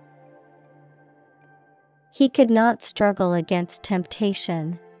job. He could not struggle against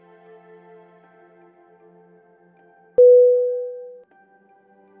temptation.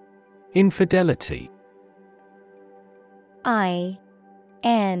 Infidelity.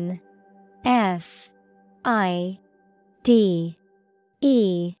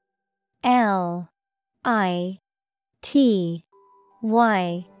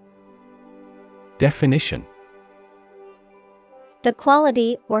 Definition. The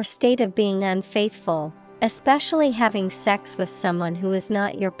quality or state of being unfaithful, especially having sex with someone who is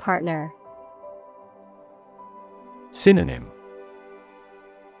not your partner. Synonym.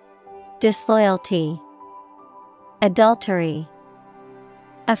 disloyalty, adultery,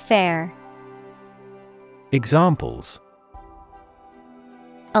 affair. Examples: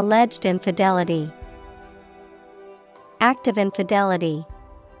 Alleged infidelity, act of infidelity.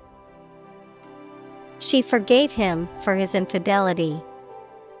 She forgave him for his infidelity.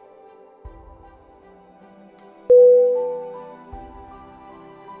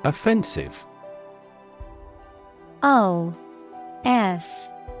 Offensive. O F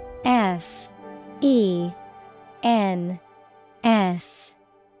F E N S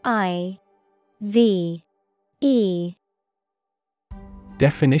I V E.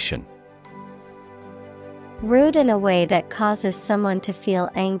 Definition: Rude in a way that causes someone to feel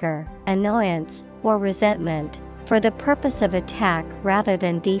anger, annoyance, or resentment, for the purpose of attack rather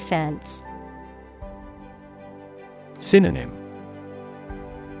than defense. Synonym: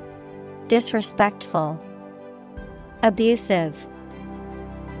 Disrespectful, abusive,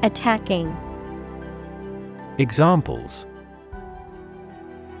 attacking. Examples: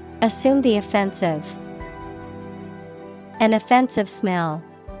 Assume the offensive, an offensive smell.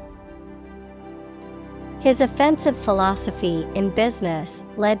 His offensive philosophy in business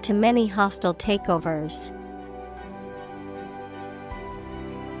led to many hostile takeovers.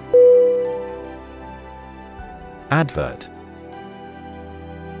 Advert.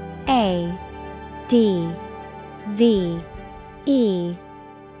 A D V E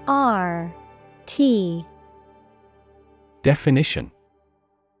R T. Definition: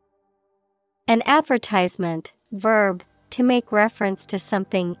 An advertisement, verb, to make reference to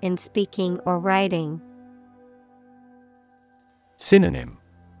something in speaking or writing. Synonym: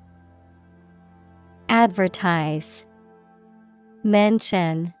 Advertise,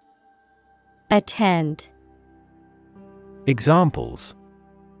 mention, attend. Examples: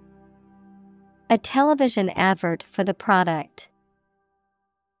 A television advert for the product.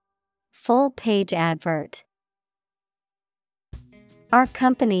 Full page advert. Our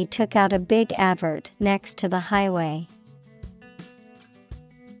company took out a big advert next to the highway.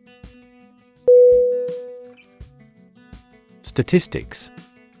 Statistics.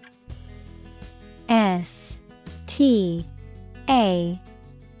 S T A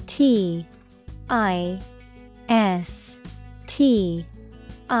T I S T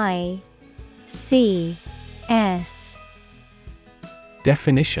I C S.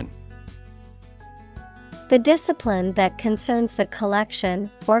 Definition: The discipline that concerns the collection,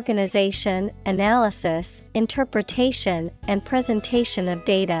 organization, analysis, interpretation, and presentation of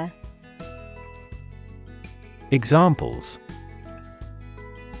data. Examples: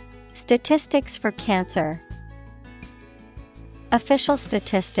 Statistics for cancer. Official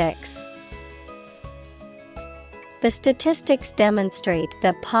statistics. The statistics demonstrate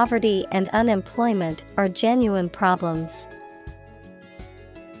that poverty and unemployment are genuine problems.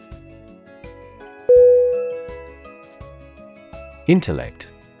 Intellect.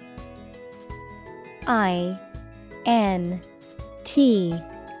 I N T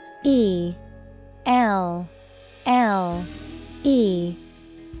E L L E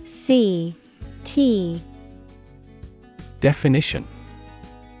C T. Definition: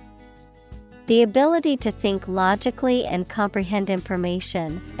 The ability to think logically and comprehend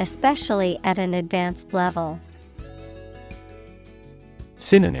information, especially at an advanced level.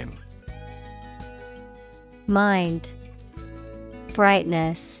 Synonym: Mind,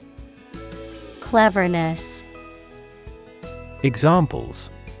 brightness, cleverness. Examples: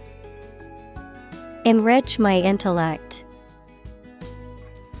 Enrich my intellect.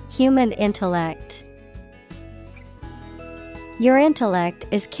 Human intellect. Your intellect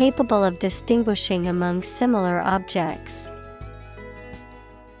is capable of distinguishing among similar objects.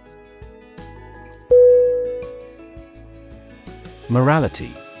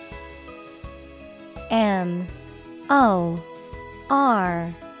 Morality. M O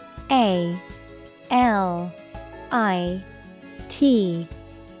R A L I T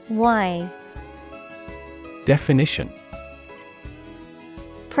Y. Definition: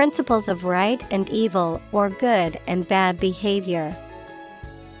 Principles of right and evil or good and bad behavior.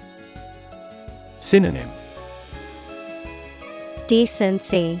 Synonym: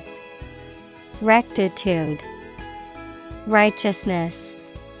 Decency, rectitude, righteousness.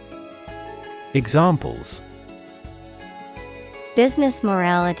 Examples: Business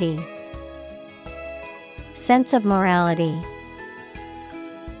morality, sense of morality.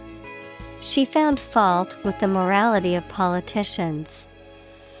 She found fault with the morality of politicians.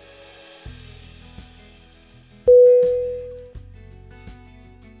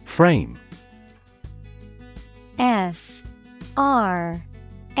 Frame. F R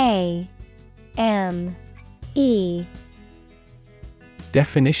A M E.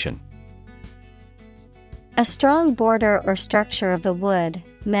 Definition: A strong border or structure of the wood,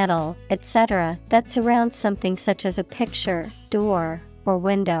 metal, etc. that surrounds something such as a picture, door, or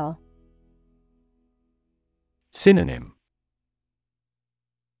window. Synonym: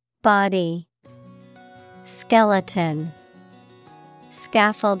 Body, skeleton,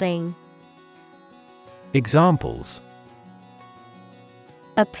 scaffolding. Examples: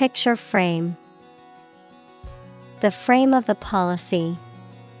 A picture frame. The frame of the policy.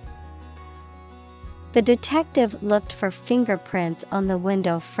 The detective looked for fingerprints on the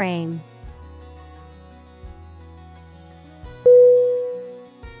window frame.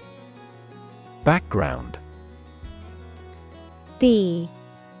 Background.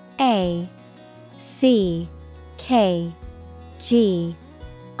 B-A-C-K-G-R-O-U-N-D.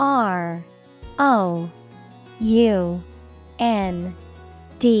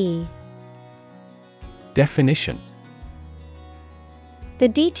 Definition: the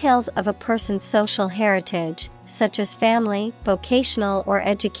details of a person's social heritage, such as family, vocational or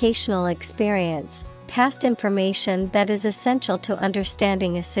educational experience, past information that is essential to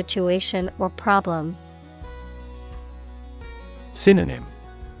understanding a situation or problem. Synonym: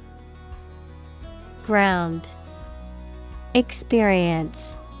 Ground,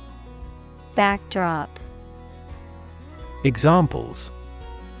 experience, backdrop. Examples: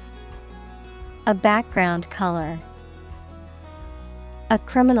 A background color. A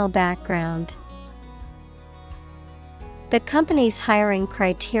criminal background. The company's hiring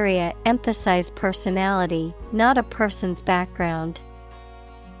criteria emphasize personality, not a person's background.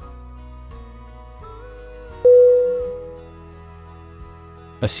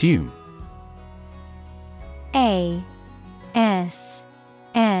 Assume. A-S-S-U-M-E.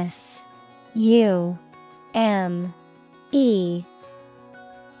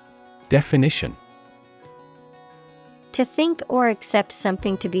 Definition: to think or accept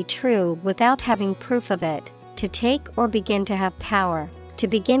something to be true without having proof of it, to take or begin to have power, to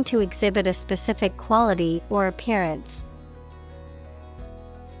begin to exhibit a specific quality or appearance.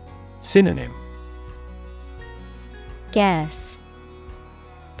 Synonym: Guess,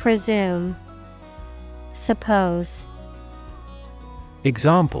 presume, suppose.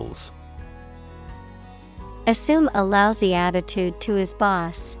 Examples: Assume a lousy attitude to his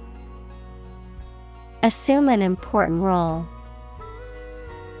boss. Assume an important role.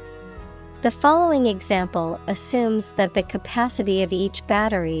 The following example assumes that the capacity of each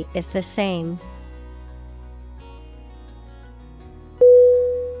battery is the same.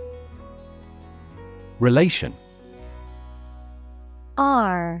 Relation.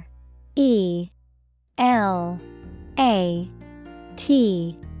 R-E-L-A-T-I-O-N.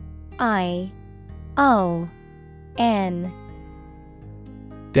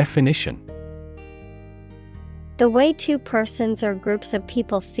 Definition: the way two persons or groups of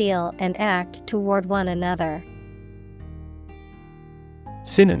people feel and act toward one another.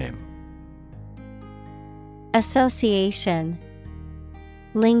 Synonym: association,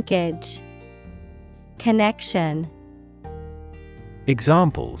 linkage, connection.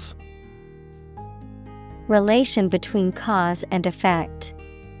 Examples: relation between cause and effect.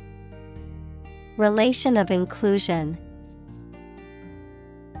 Relation of inclusion.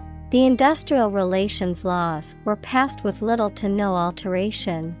 The industrial relations laws were passed with little to no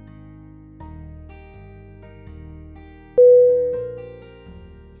alteration.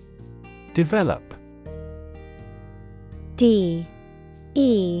 Develop. D-E-V-E-L-O-P.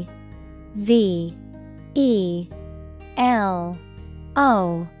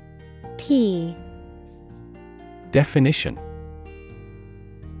 Definition: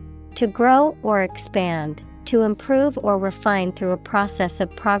 to grow or expand, to improve or refine through a process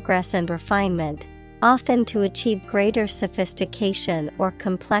of progress and refinement, often to achieve greater sophistication or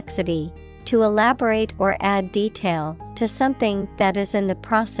complexity, to elaborate or add detail to something that is in the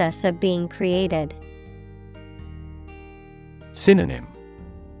process of being created. Synonym: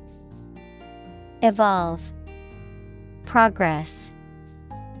 evolve, progress,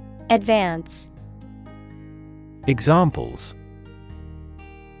 advance. Examples: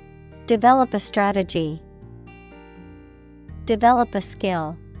 develop a strategy. Develop a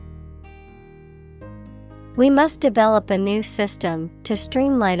skill. We must develop a new system to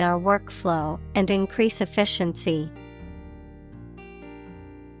streamline our workflow and increase efficiency.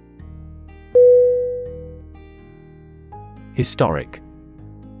 Historic.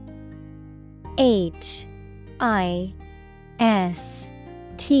 H-I-S-T-O-R-I-C.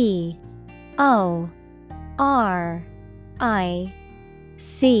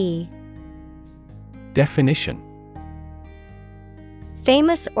 Definition: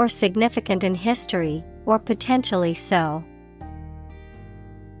 famous or significant in history, or potentially so.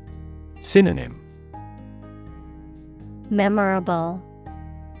 Synonym: memorable,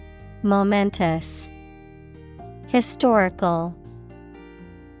 momentous, historical.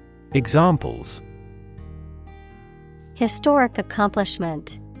 Examples: historic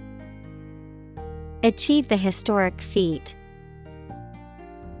accomplishment, achieve the historic feat.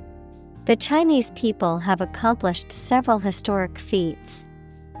 The Chinese people have accomplished several historic feats.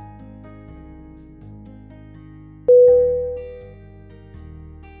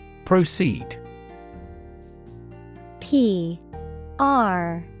 Proceed. P-R-O-C-E-E-D.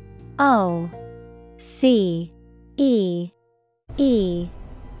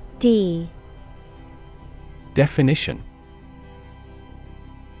 Definition: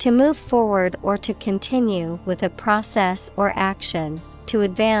 to move forward or to continue with a process or action, to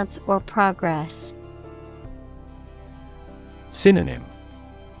advance or progress. Synonym: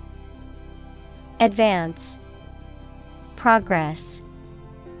 advance, progress,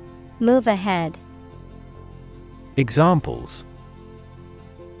 move ahead. Examples: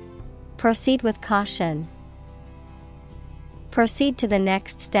 proceed with caution, proceed to the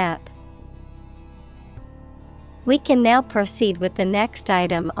next step. We can now proceed with the next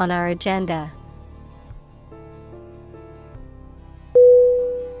item on our agenda.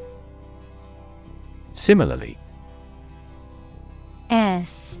 Similarly.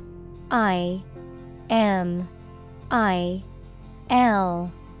 S-I-M-I-L-A-R-L-Y.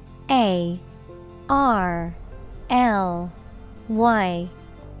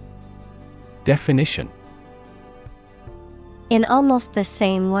 Definition: in almost the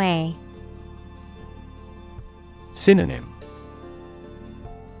same way. Synonym: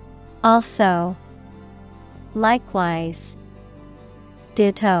 also, likewise,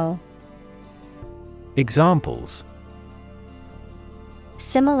 ditto. Examples: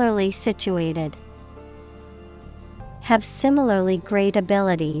 similarly situated, have similarly great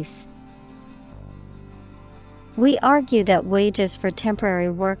abilities. We argue that wages for temporary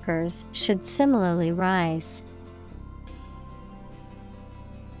workers should similarly rise.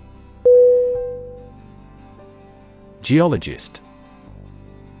 Geologist.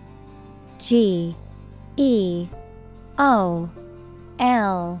 Geologist.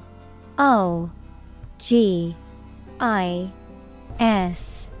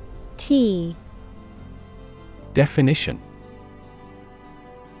 Definition: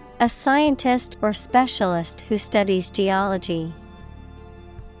 a scientist or specialist who studies geology.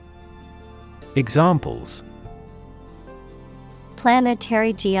 Examples: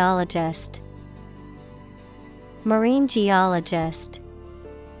 planetary geologist, marine geologist.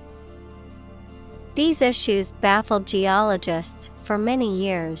 These issues baffled geologists for many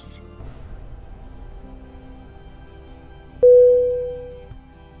years.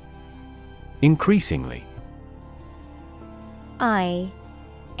 Increasingly. Increasingly.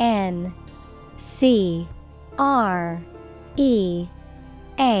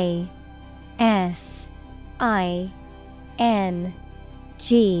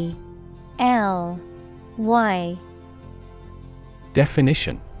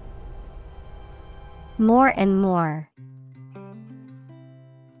 Definition: more and more.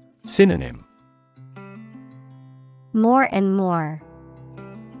 Synonym: more and more,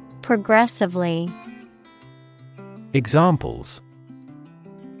 progressively. Examples: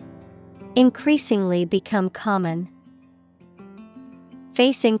 increasingly become common,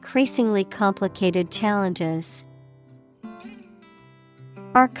 face increasingly complicated challenges.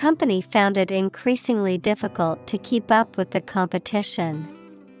 Our company found it increasingly difficult to keep up with the competition.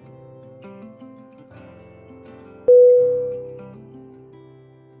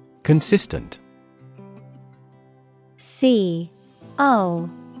 Consistent.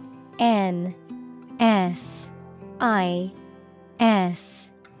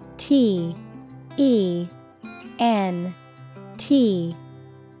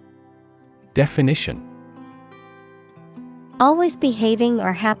 Definition: always behaving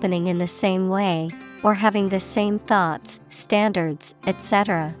or happening in the same way, or having the same thoughts, standards,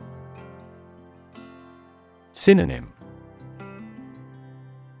 etc. Synonym: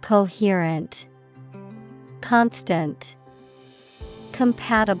 coherent, constant,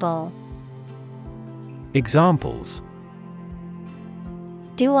 compatible. Examples: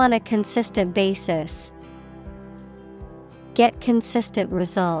 do on a consistent basis, get consistent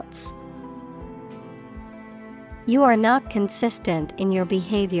results. You are not consistent in your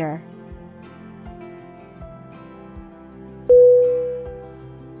behavior.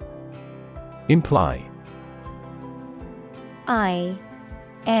 Imply. I-M-P-L-Y.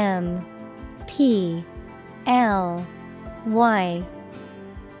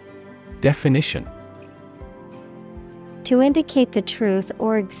 Definition: to indicate the truth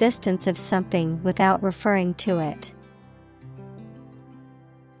or existence of something without referring to it.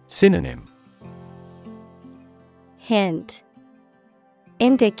 Synonym. Hint,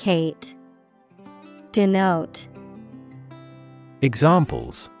 indicate, denote.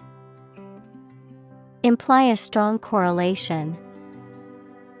 Examples. Imply a strong correlation.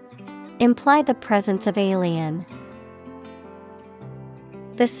 Imply the presence of alien.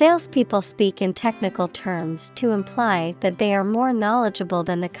 The salespeople speak in technical terms to imply that they are more knowledgeable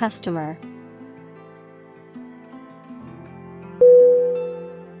than the customer.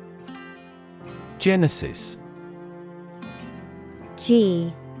 Genesis.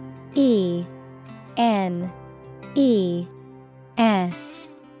 G E N E S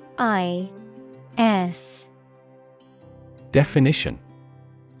I S. Definition.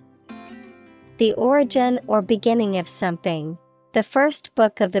 The origin or beginning of something. The first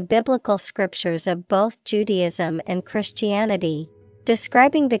book of the biblical scriptures of both Judaism and Christianity,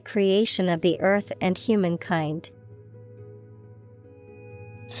 describing the creation of the earth and humankind.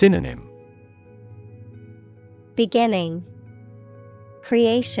 Synonym. Beginning,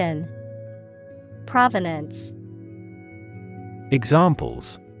 creation, provenance.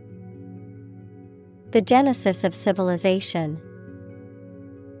 Examples. The genesis of civilization.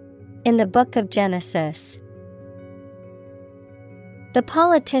 In the book of Genesis. The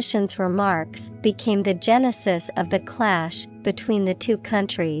politicians' remarks became the genesis of the clash between the two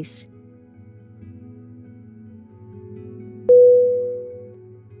countries.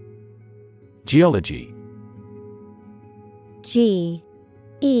 Geology. G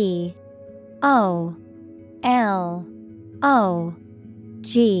E O L O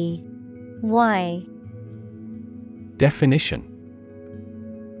G Y. Definition.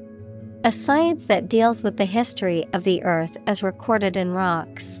 A science that deals with the history of the earth as recorded in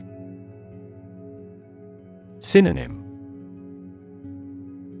rocks. Synonym.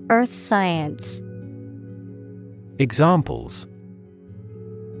 Earth science. Examples.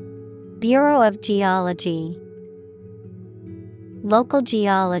 Bureau of Geology. Local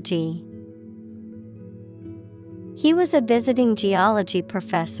geology. He was a visiting geology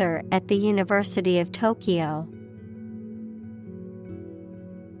professor at the University of Tokyo.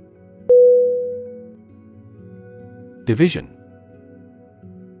 Division.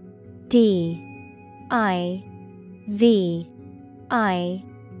 D I V I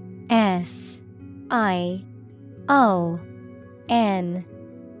S I O N.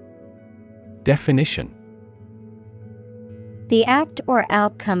 Definition. The act or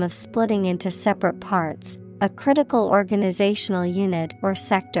outcome of splitting into separate parts, a critical organizational unit or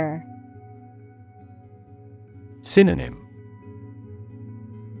sector. Synonym.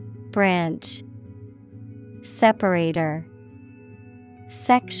 Branch, separator,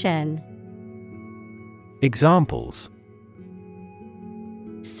 section. Examples.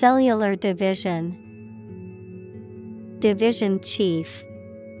 Cellular division. Division chief.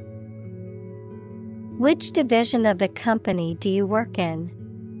 Which division of the company do you work in?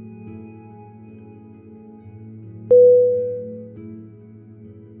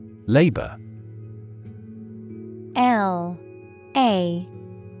 Labor. L A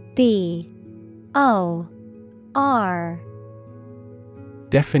B O R.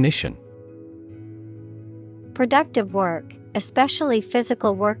 Definition. Productive work, especially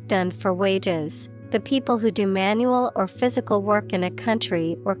physical work done for wages, the people who do manual or physical work in a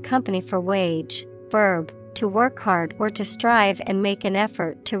country or company for wage. Verb, to work hard or to strive and make an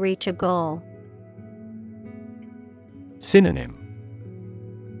effort to reach a goal. Synonym.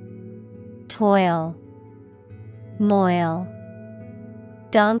 Toil, moil,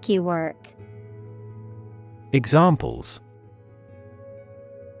 donkey work. Examples.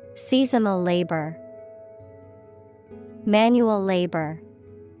 Seasonal labor. Manual labor.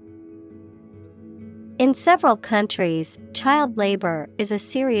 In several countries, child labor is a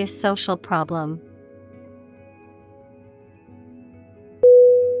serious social problem.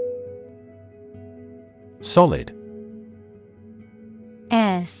 Solid.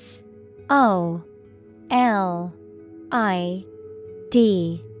 S O L I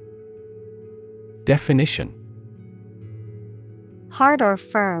D. Definition. Hard or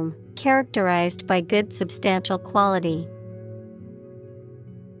firm, characterized by good substantial quality.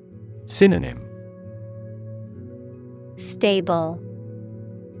 Synonym. Stable,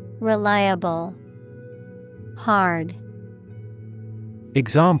 reliable, hard.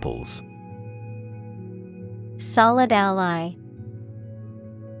 Examples. Solid ally.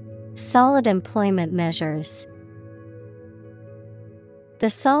 Solid employment measures. The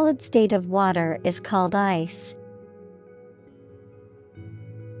solid state of water is called ice.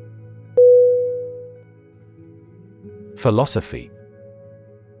 Philosophy.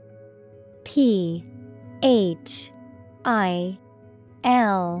 P H I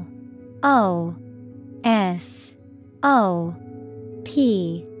Losophy.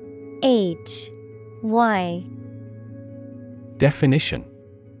 Definition: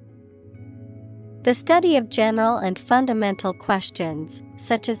 The study of general and fundamental questions,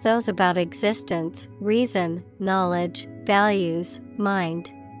 such as those about existence, reason, knowledge, values,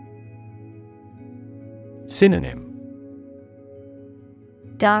 mind. Synonym: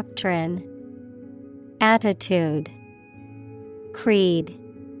 Doctrine, attitude, creed.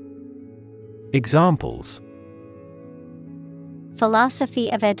 Examples: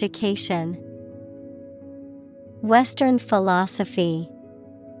 Philosophy of education, Western philosophy.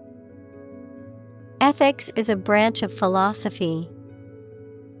 Ethics is a branch of philosophy.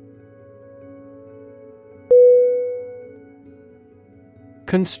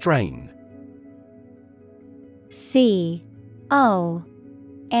 Constrain. Constrain.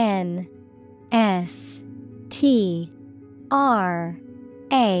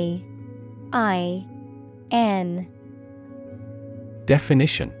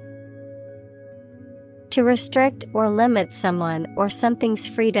 Definition: To restrict or limit someone or something's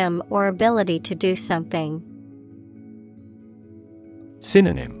freedom or ability to do something.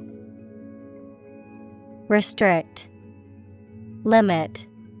 Synonym: Restrict, limit,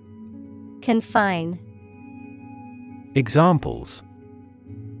 confine. Examples: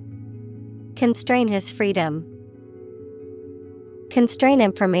 Constrain his freedom. Constrain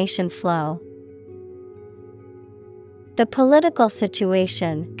information flow. The political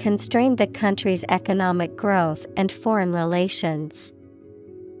situation constrained the country's economic growth and foreign relations.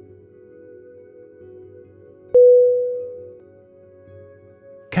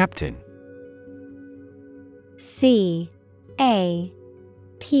 Captain. CAPTAIN.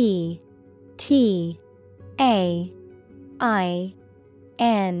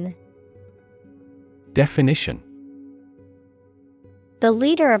 Definition: The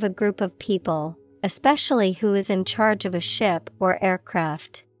leader of a group of people, especially who is in charge of a ship or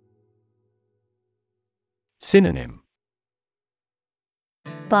aircraft. Synonym: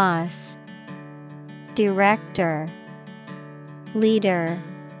 Boss, director, leader.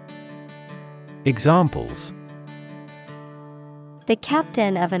 Examples: The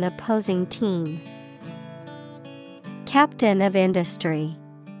captain of an opposing team. Captain of industry.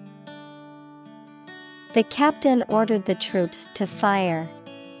 The captain ordered the troops to fire.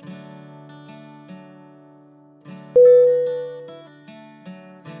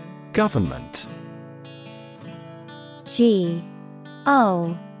 Government. GOVERNMENT.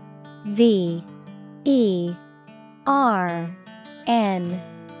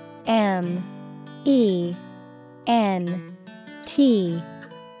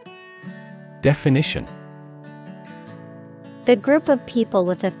 Definition: The group of people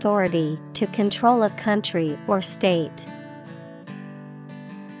with authority to control a country or state.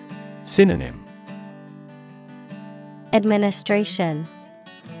 Synonym: Administration,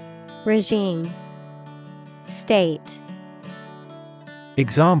 regime, state.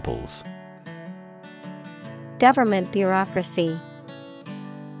 Examples: Government bureaucracy.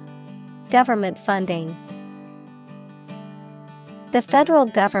 Government funding. The federal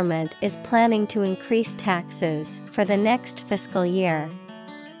government is planning to increase taxes for the next fiscal year.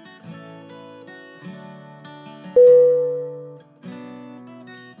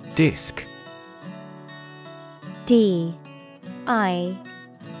 Disk. DISK.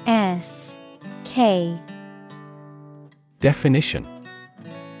 Definition: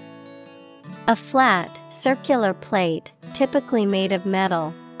 A flat, circular plate, typically made of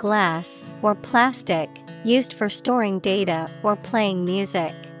metal, glass, or plastic, used for storing data or playing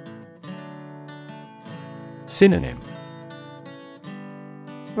music. Synonym: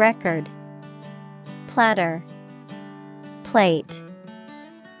 Record, platter, plate.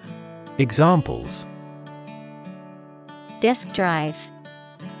 Examples: Disk drive.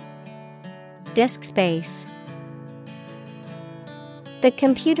 Disk space. The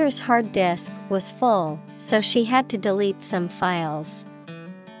computer's hard disk was full, so she had to delete some files.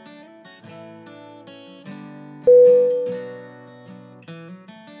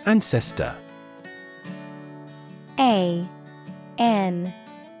 Ancestor.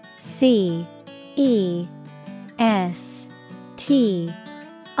 ANCESTOR.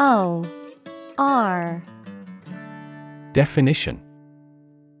 Definition: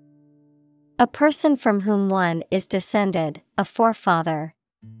 A person from whom one is descended, a forefather.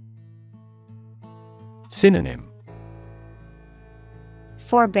 Synonym: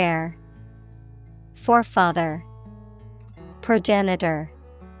 Forebear, forefather, progenitor.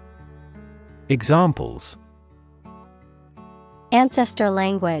 Examples: Ancestor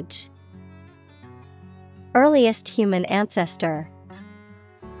language. Earliest human ancestor.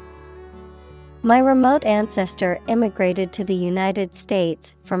 My remote ancestor immigrated to the United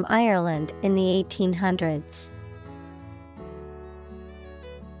States from Ireland in the 1800s.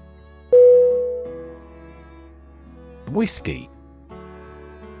 Whiskey.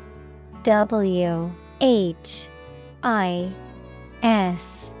 WHISKEY.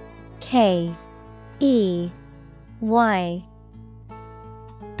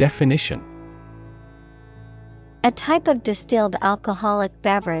 Definition: a type of distilled alcoholic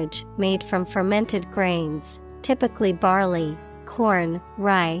beverage made from fermented grains, typically barley, corn,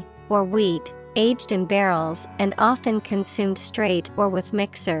 rye, or wheat, aged in barrels and often consumed straight or with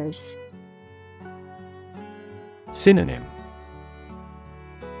mixers. Synonym: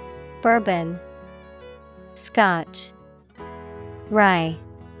 Bourbon, Scotch, rye.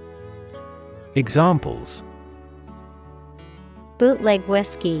 Examples: bootleg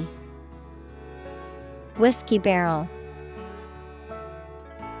whiskey, whiskey barrel.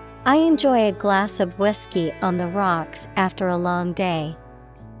 I enjoy a glass of whiskey on the rocks after a long day.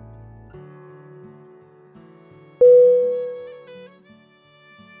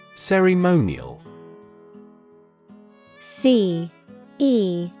 Ceremonial. CEREMONIAL.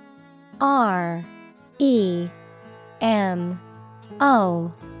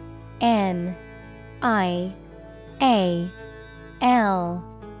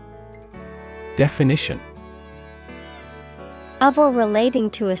 Definition: of or relating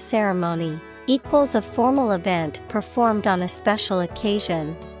to a ceremony, equals a formal event performed on a special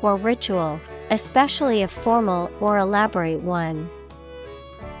occasion, or ritual, especially a formal or elaborate one.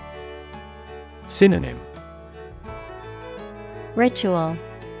 Synonym: ritual,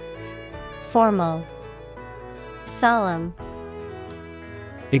 formal, solemn.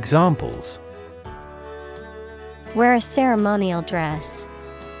 Examples: wear a ceremonial dress,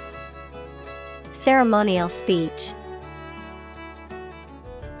 ceremonial speech.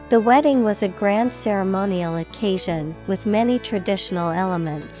 The wedding was a grand ceremonial occasion with many traditional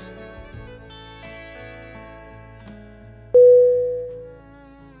elements.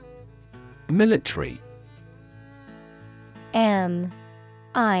 Military.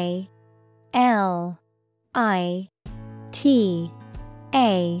 MILITARY.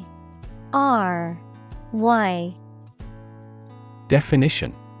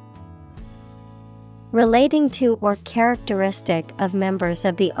 Definition: relating to or characteristic of members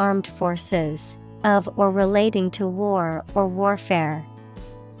of the armed forces, of or relating to war or warfare.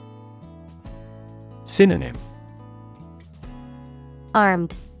 Synonym: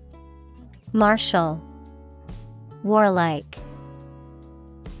 armed, martial, warlike.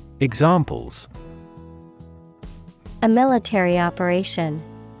 Examples: a military operation,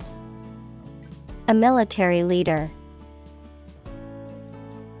 a military leader.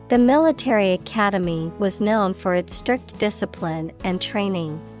 The military academy was known for its strict discipline and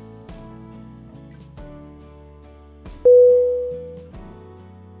training.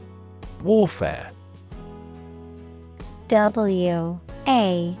 Warfare. WARFARE.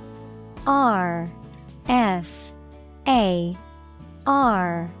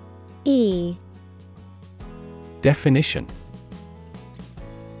 Definition: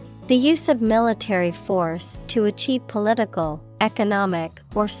 the use of military force to achieve political, economic,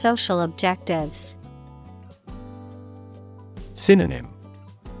 or social objectives. Synonym: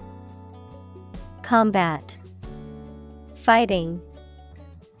 combat, fighting,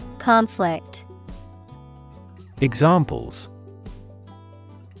 conflict. Examples: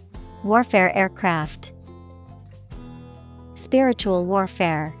 warfare aircraft, spiritual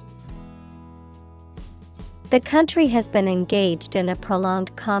warfare. The country has been engaged in a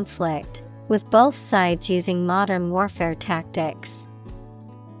prolonged conflict, with both sides using modern warfare tactics.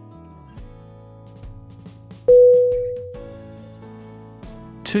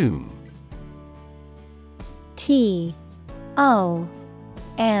 Tomb. TOMB.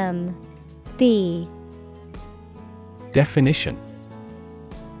 Definition: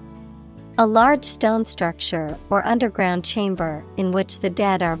 a large stone structure or underground chamber in which the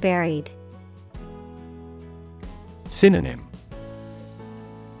dead are buried. Synonym: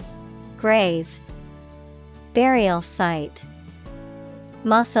 grave, burial site,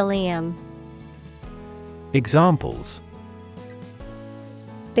 mausoleum. Examples: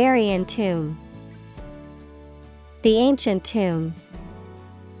 bury in tomb, the ancient tomb.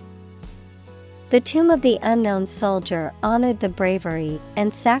 The tomb of the unknown soldier honored the bravery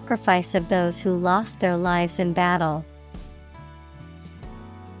and sacrifice of those who lost their lives in battle.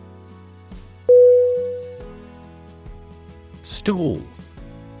 Stool.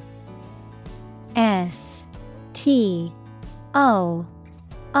 STOOL.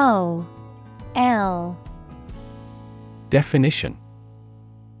 Definition: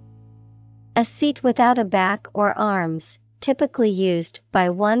 A seat without a back or arms, typically used by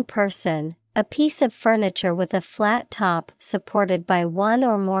one person. A piece of furniture with a flat top supported by one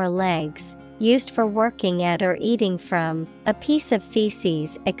or more legs, used for working at or eating from. A piece of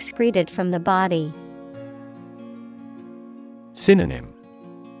feces excreted from the body. Synonym: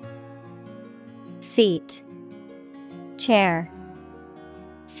 Seat, chair,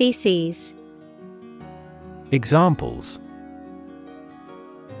 feces. Examples: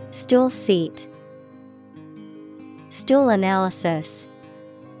 Stool seat, stool analysis.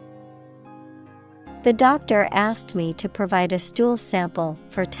 The doctor asked me to provide a stool sample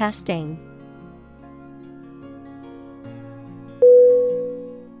for testing.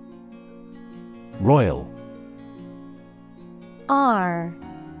 Royal. R-O-Y-A-L.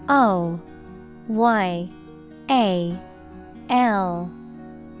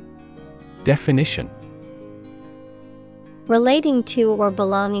 Definition: Relating to or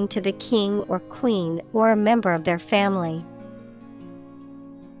belonging to the king or queen or a member of their family.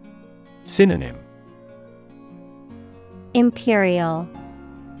 Synonym: Imperial,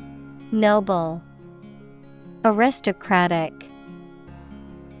 noble, aristocratic.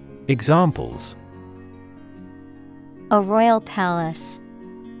 Examples: A royal palace,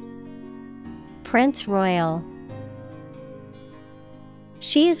 Prince Royal.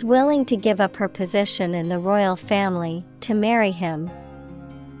 She is willing to give up her position in the royal family to marry him.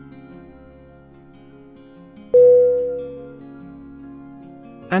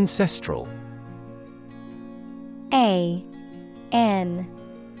 Ancestral. A-N-C-E-S-T-R-A-L.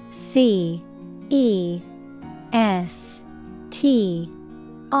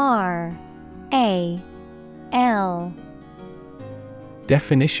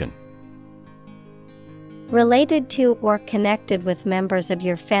 Definition: Related to or connected with members of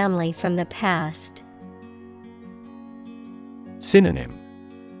your family from the past. Synonym: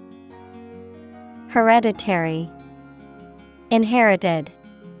 Hereditary, inherited,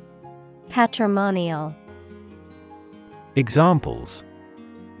 patrimonial. Examples: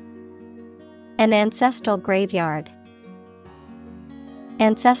 An ancestral graveyard,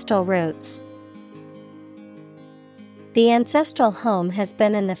 ancestral roots. The ancestral home has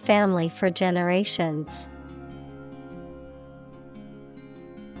been in the family for generations.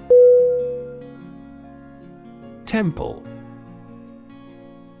 Temple.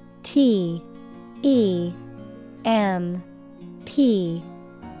 T-E-M-P-L-E.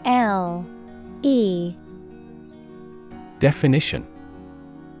 Definition: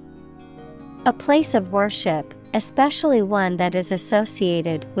 A place of worship, especially one that is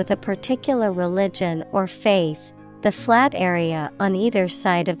associated with a particular religion or faith, the flat area on either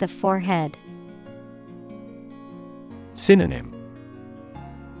side of the forehead. Synonym: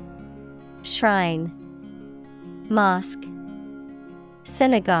 Shrine, mosque,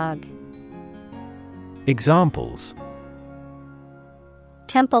 synagogue. Examples: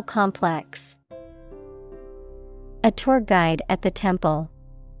 Temple complex, a tour guide at the temple.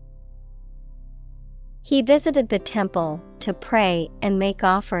 He visited the temple to pray and make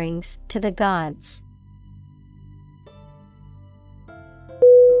offerings to the gods.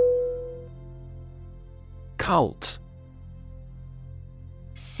 Cult.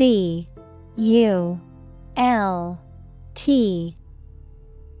 C-U-L-T.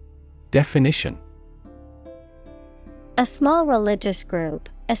 Definition: A small religious group,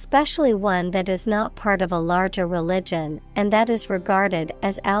 especially one that is not part of a larger religion and that is regarded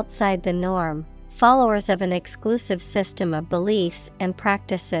as outside the norm, followers of an exclusive system of beliefs and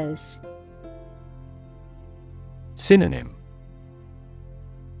practices. Synonym: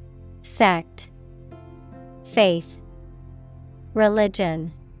 Sect, faith,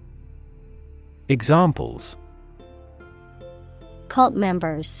 religion. Examples: Cult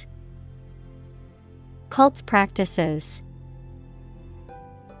members, cult's practices.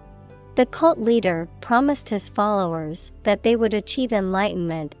 The cult leader promised his followers that they would achieve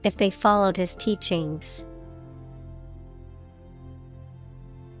enlightenment if they followed his teachings.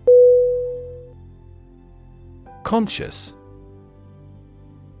 Conscious.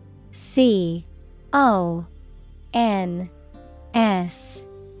 C-O-N-S-C-I-O-U-S.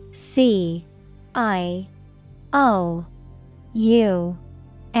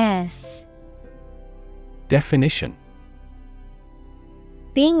 Definition: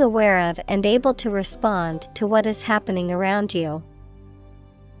 Being aware of and able to respond to what is happening around you.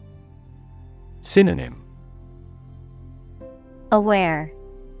 Synonym: Aware,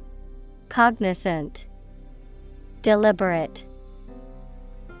 cognizant, deliberate.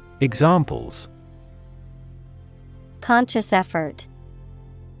 Examples: Conscious effort,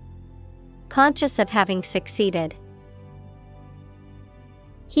 conscious of having succeeded.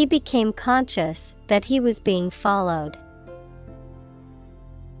 He became conscious that he was being followed.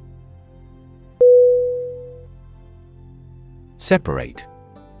 Separate.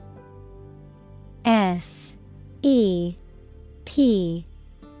 S-E-P-A-R-A-T-E.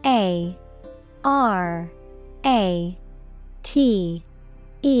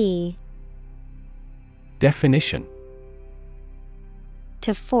 Definition.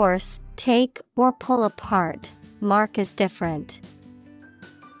 To force, take, or pull apart, mark as different.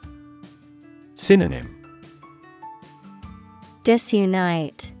 Synonym.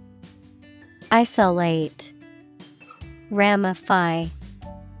 Disunite, isolate, ramify.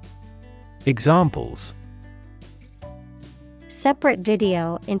 Examples. Separate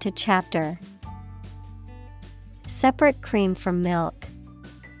video into chapter. Separate cream from milk.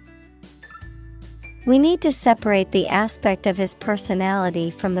 We need to separate the aspect of his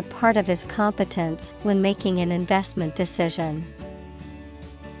personality from the part of his competence when making an investment decision.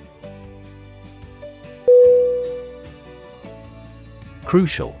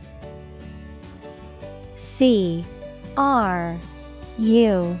 Crucial. C-R-U-C-I-A-L.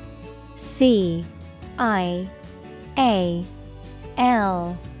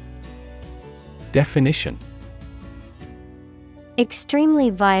 Definition. Extremely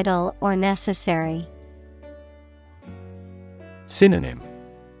vital or necessary. Synonym.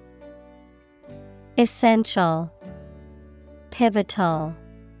 Essential, pivotal,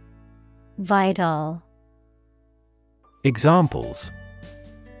 vital. Examples.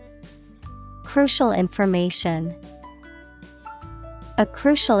 Crucial information. A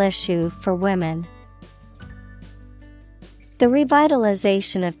crucial issue for women. The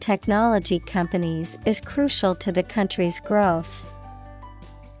revitalization of technology companies is crucial to the country's growth.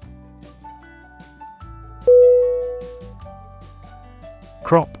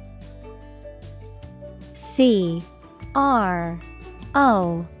 Crop. C-R-O-P.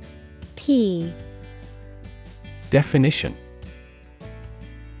 Definition.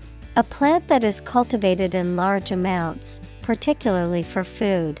 A plant that is cultivated in large amounts, particularly for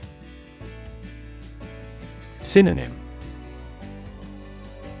food. Synonym.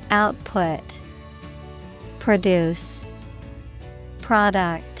 Output, produce,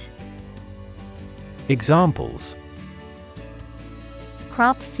 product. Examples.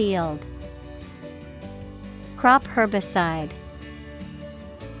 Crop field. Crop herbicide.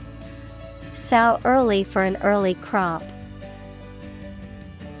 Sow early for an early crop.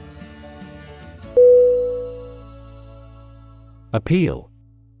 Appeal.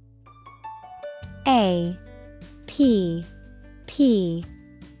 A-P-P-E-A-L.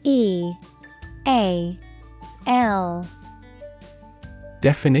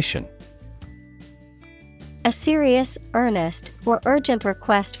 Definition. A serious, earnest, or urgent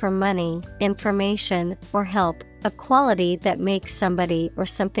request for money, information, or help, a quality that makes somebody or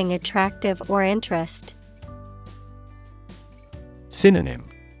something attractive or interest. Synonym.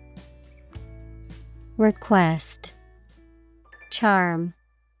 Request, charm,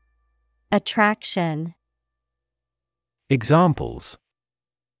 attraction. Examples.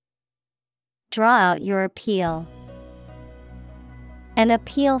 Draw out your appeal. An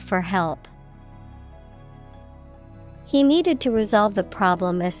appeal for help. He needed to resolve the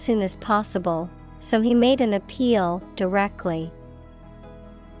problem as soon as possible, so he made an appeal directly.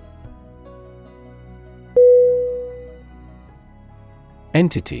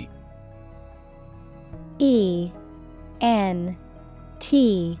 Entity. E-N-T-I-T-Y.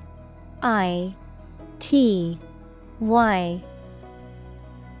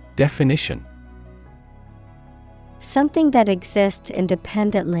 Definition. Something that exists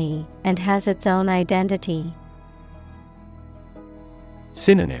independently and has its own identity.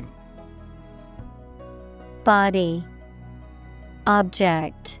 Synonym. Body,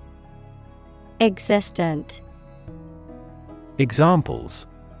 object, existent. Examples.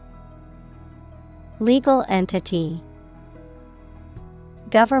 Legal entity,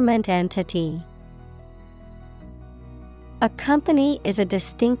 government entity. A company is a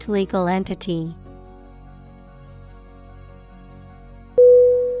distinct legal entity.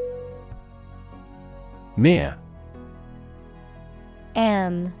 Mere.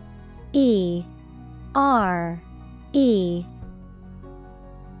 M-E-R-E.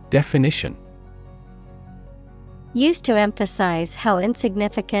 Definition. Used to emphasize how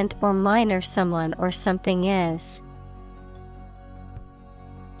insignificant or minor someone or something is.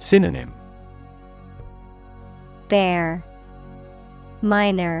 Synonym. Bare,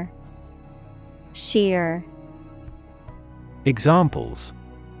 minor, sheer. Examples.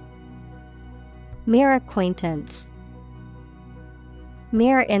 Mere acquaintance.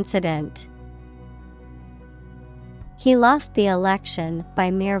 Mere incident. He lost the election by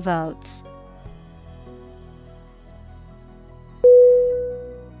mere votes.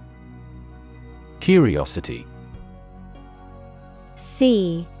 Curiosity.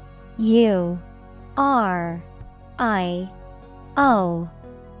 Curiosity.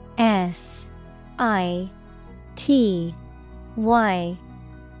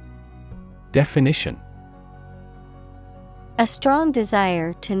 Definition. A strong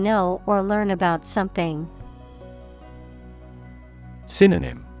desire to know or learn about something.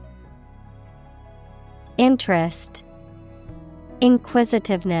 Synonym. Interest,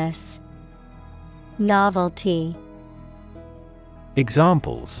 inquisitiveness, novelty.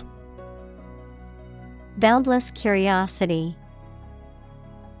 Examples. Boundless curiosity.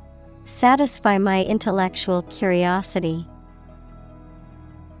 Satisfy my intellectual curiosity.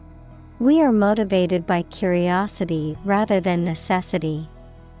 We are motivated by curiosity rather than necessity.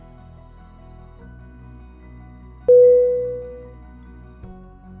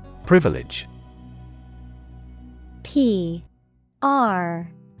 Privilege. P-R-I-V-I-L-E-G-E.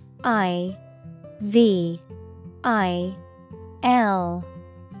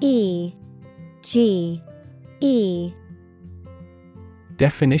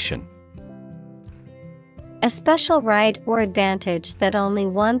 Definition. A special right or advantage that only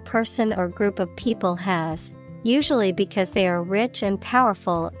one person or group of people has, usually because they are rich and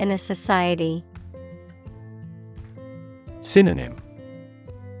powerful in a society. Synonym.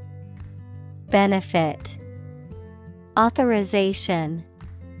 Benefit, authorization,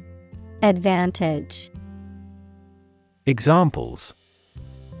 advantage. Examples.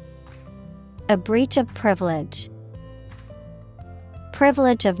 A breach of privilege.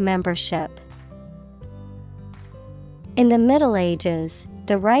 Privilege of membership. In the Middle Ages,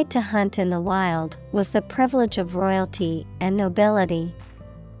 the right to hunt in the wild was the privilege of royalty and nobility.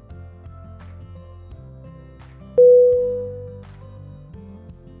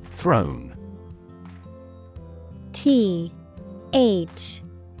 Throne. T-H-R-O-N-E.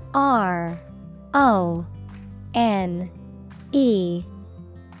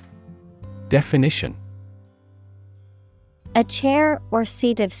 Definition. A chair or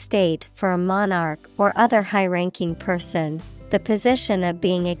seat of state for a monarch or other high-ranking person, the position of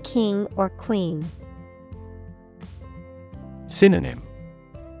being a king or queen. Synonym.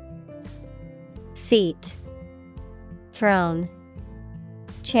 Seat, throne,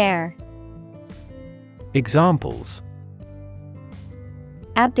 chair. Examples.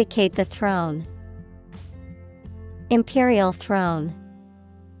 Abdicate the throne. Imperial throne.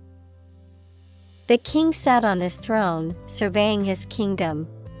 The king sat on his throne, surveying his kingdom.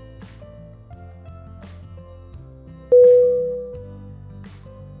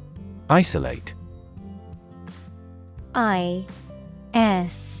 Isolate. I-S-O-L-A-T-E.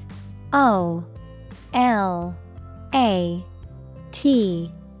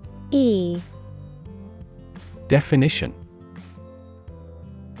 Definition.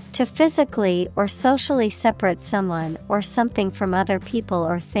 To physically or socially separate someone or something from other people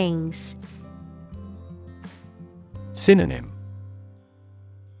or things. Synonym.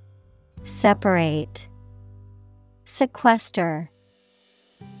 Separate, sequester,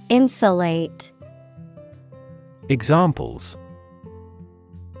 insulate. Examples.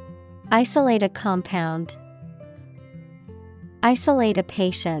 Isolate a compound. Isolate a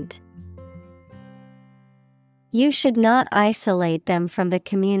patient. You should not isolate them from the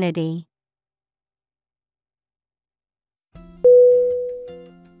community.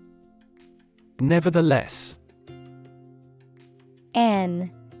 Nevertheless.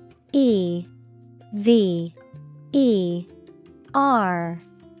 Nevertheless.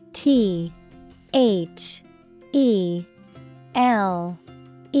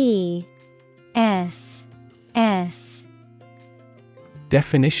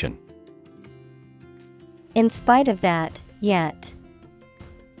 Definition. In spite of that, yet.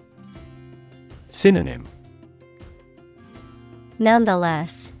 Synonym.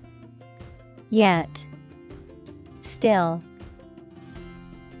 Nonetheless. Yet. Still.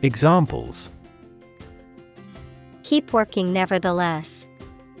 Examples. Keep working nevertheless.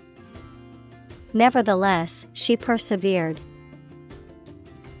 Nevertheless, she persevered.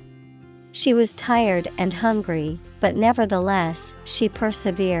 She was tired and hungry, but nevertheless, she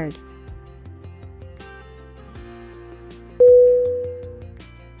persevered.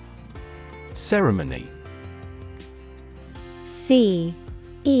 Ceremony.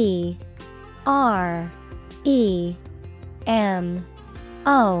 C-E-R-E-M-O-N-Y.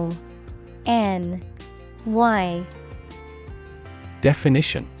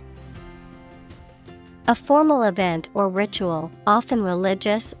 Definition. A formal event or ritual, often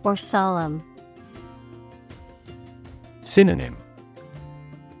religious or solemn. Synonym: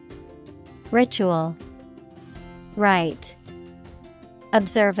 ritual, rite,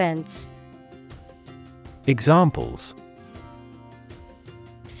 observance. Examples: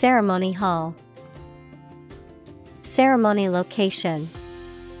 ceremony hall, ceremony location.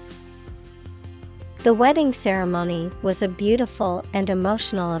 The wedding ceremony was a beautiful and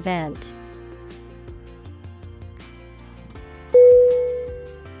emotional event.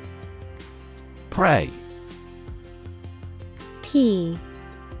 Pray. P-R-A-Y.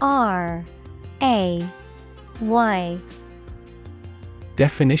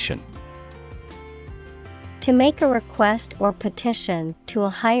 Definition: to make a request or petition to a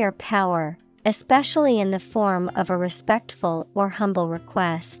higher power, especially in the form of a respectful or humble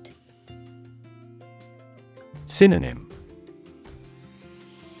request. Synonym: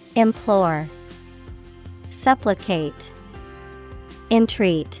 implore, supplicate,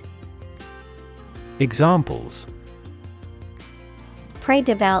 entreat. Examples: pray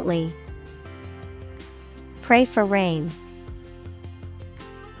devoutly, pray for rain.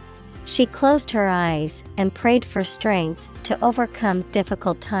 She closed her eyes and prayed for strength to overcome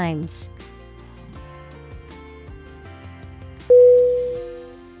difficult times.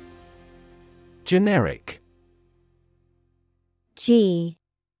 Generic. G-E-N-E-R-I-C.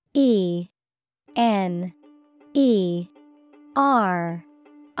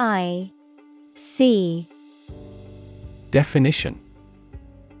 Definition: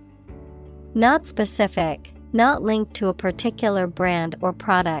 not specific, not linked to a particular brand or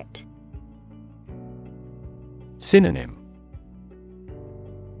product. Synonym: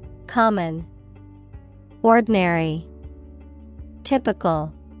 common, ordinary,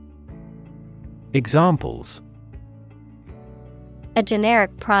 typical. Examples: a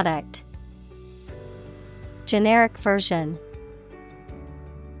generic product, generic version.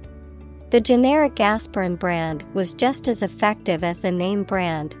 The generic aspirin brand was just as effective as the name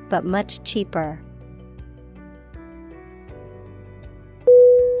brand, but much cheaper.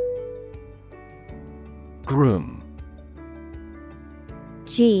 Groom.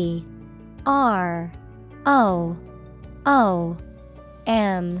 G-R-O-O-M.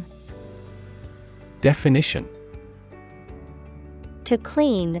 Definition: to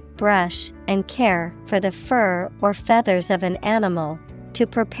clean, brush, and care for the fur or feathers of an animal, to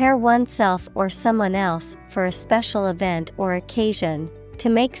prepare oneself or someone else for a special event or occasion, to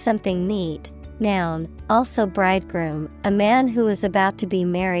make something neat. Noun, also bridegroom, a man who is about to be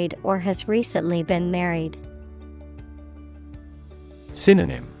married or has recently been married.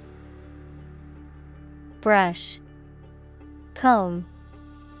 Synonym: brush, comb,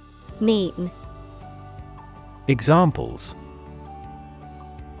 neaten. Examples: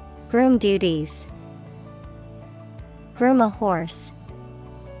 groom duties, groom a horse.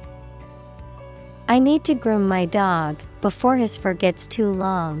 I need to groom my dog before his fur gets too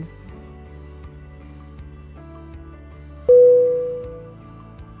long.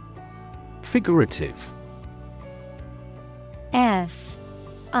 Figurative.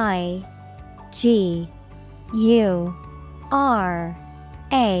 F-I-G-U-R-A-T-I-V-E.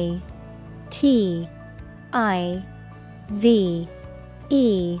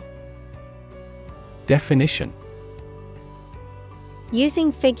 Definition: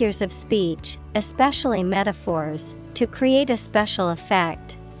 using figures of speech, especially metaphors, to create a special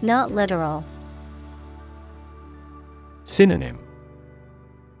effect, not literal. Synonym: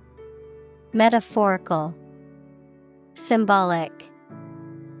 metaphorical, symbolic,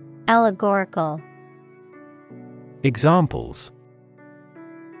 allegorical. Examples: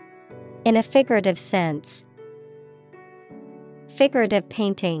 in a figurative sense, figurative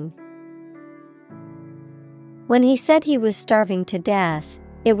painting. When he said he was starving to death,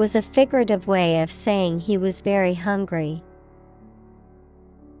 it was a figurative way of saying he was very hungry.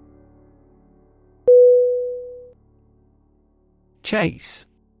 Chase.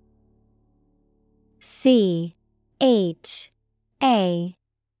 C-H-A-S-E.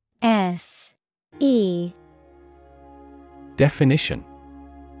 Definition: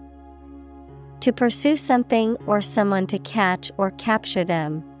 to pursue something or someone, to catch or capture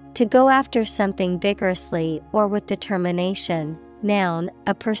them, to go after something vigorously or with determination. Noun,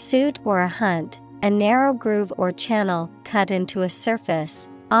 a pursuit or a hunt, a narrow groove or channel cut into a surface,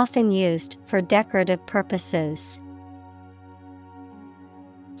 often used for decorative purposes.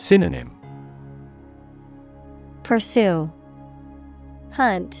 Synonym: pursue,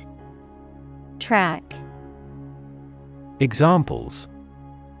 hunt, track. Examples: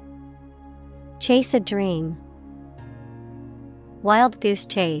 chase a dream, wild goose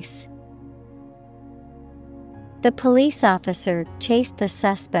chase. The police officer chased the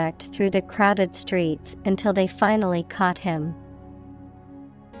suspect through the crowded streets until they finally caught him.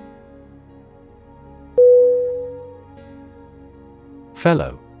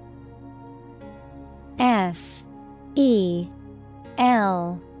 Fellow. F-E-L-L-O-W.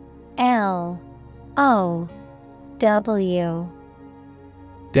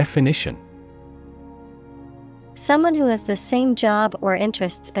 Definition: someone who has the same job or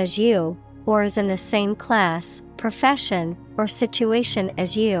interests as you, or is in the same class, profession, or situation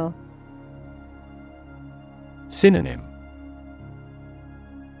as you. Synonym: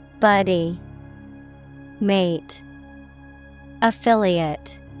 buddy, mate,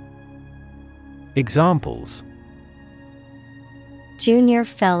 affiliate. Examples: junior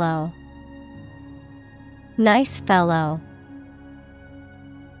fellow, nice fellow.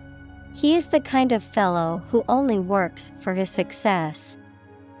 He is the kind of fellow who only works for his success.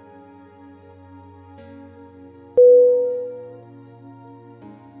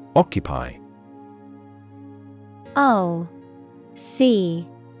 Occupy. O-C-C-U-P-Y.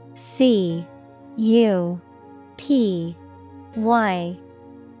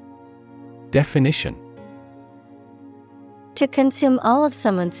 Definition: to consume all of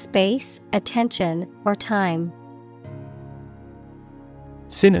someone's space, attention, or time.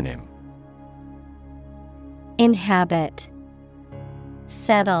 Synonym: inhabit,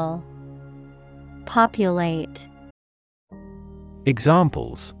 settle, populate.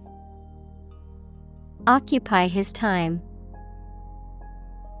 Examples: occupy his time,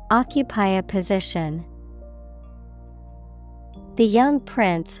 occupy a position. The young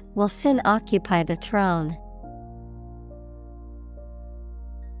prince will soon occupy the throne.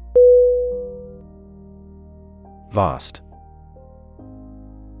 Vast.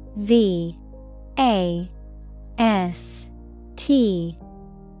 V-A-S-T.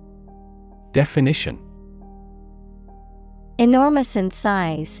 Definition: enormous in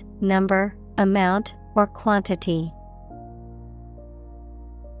size, number, amount, or quantity.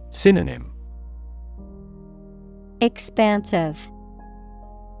 Synonym: expansive,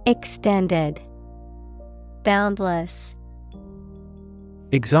 extended, boundless.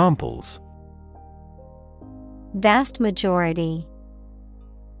 Examples: vast majority,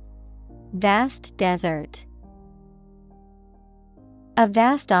 vast desert. A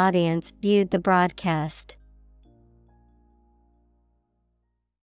vast audience viewed the broadcast.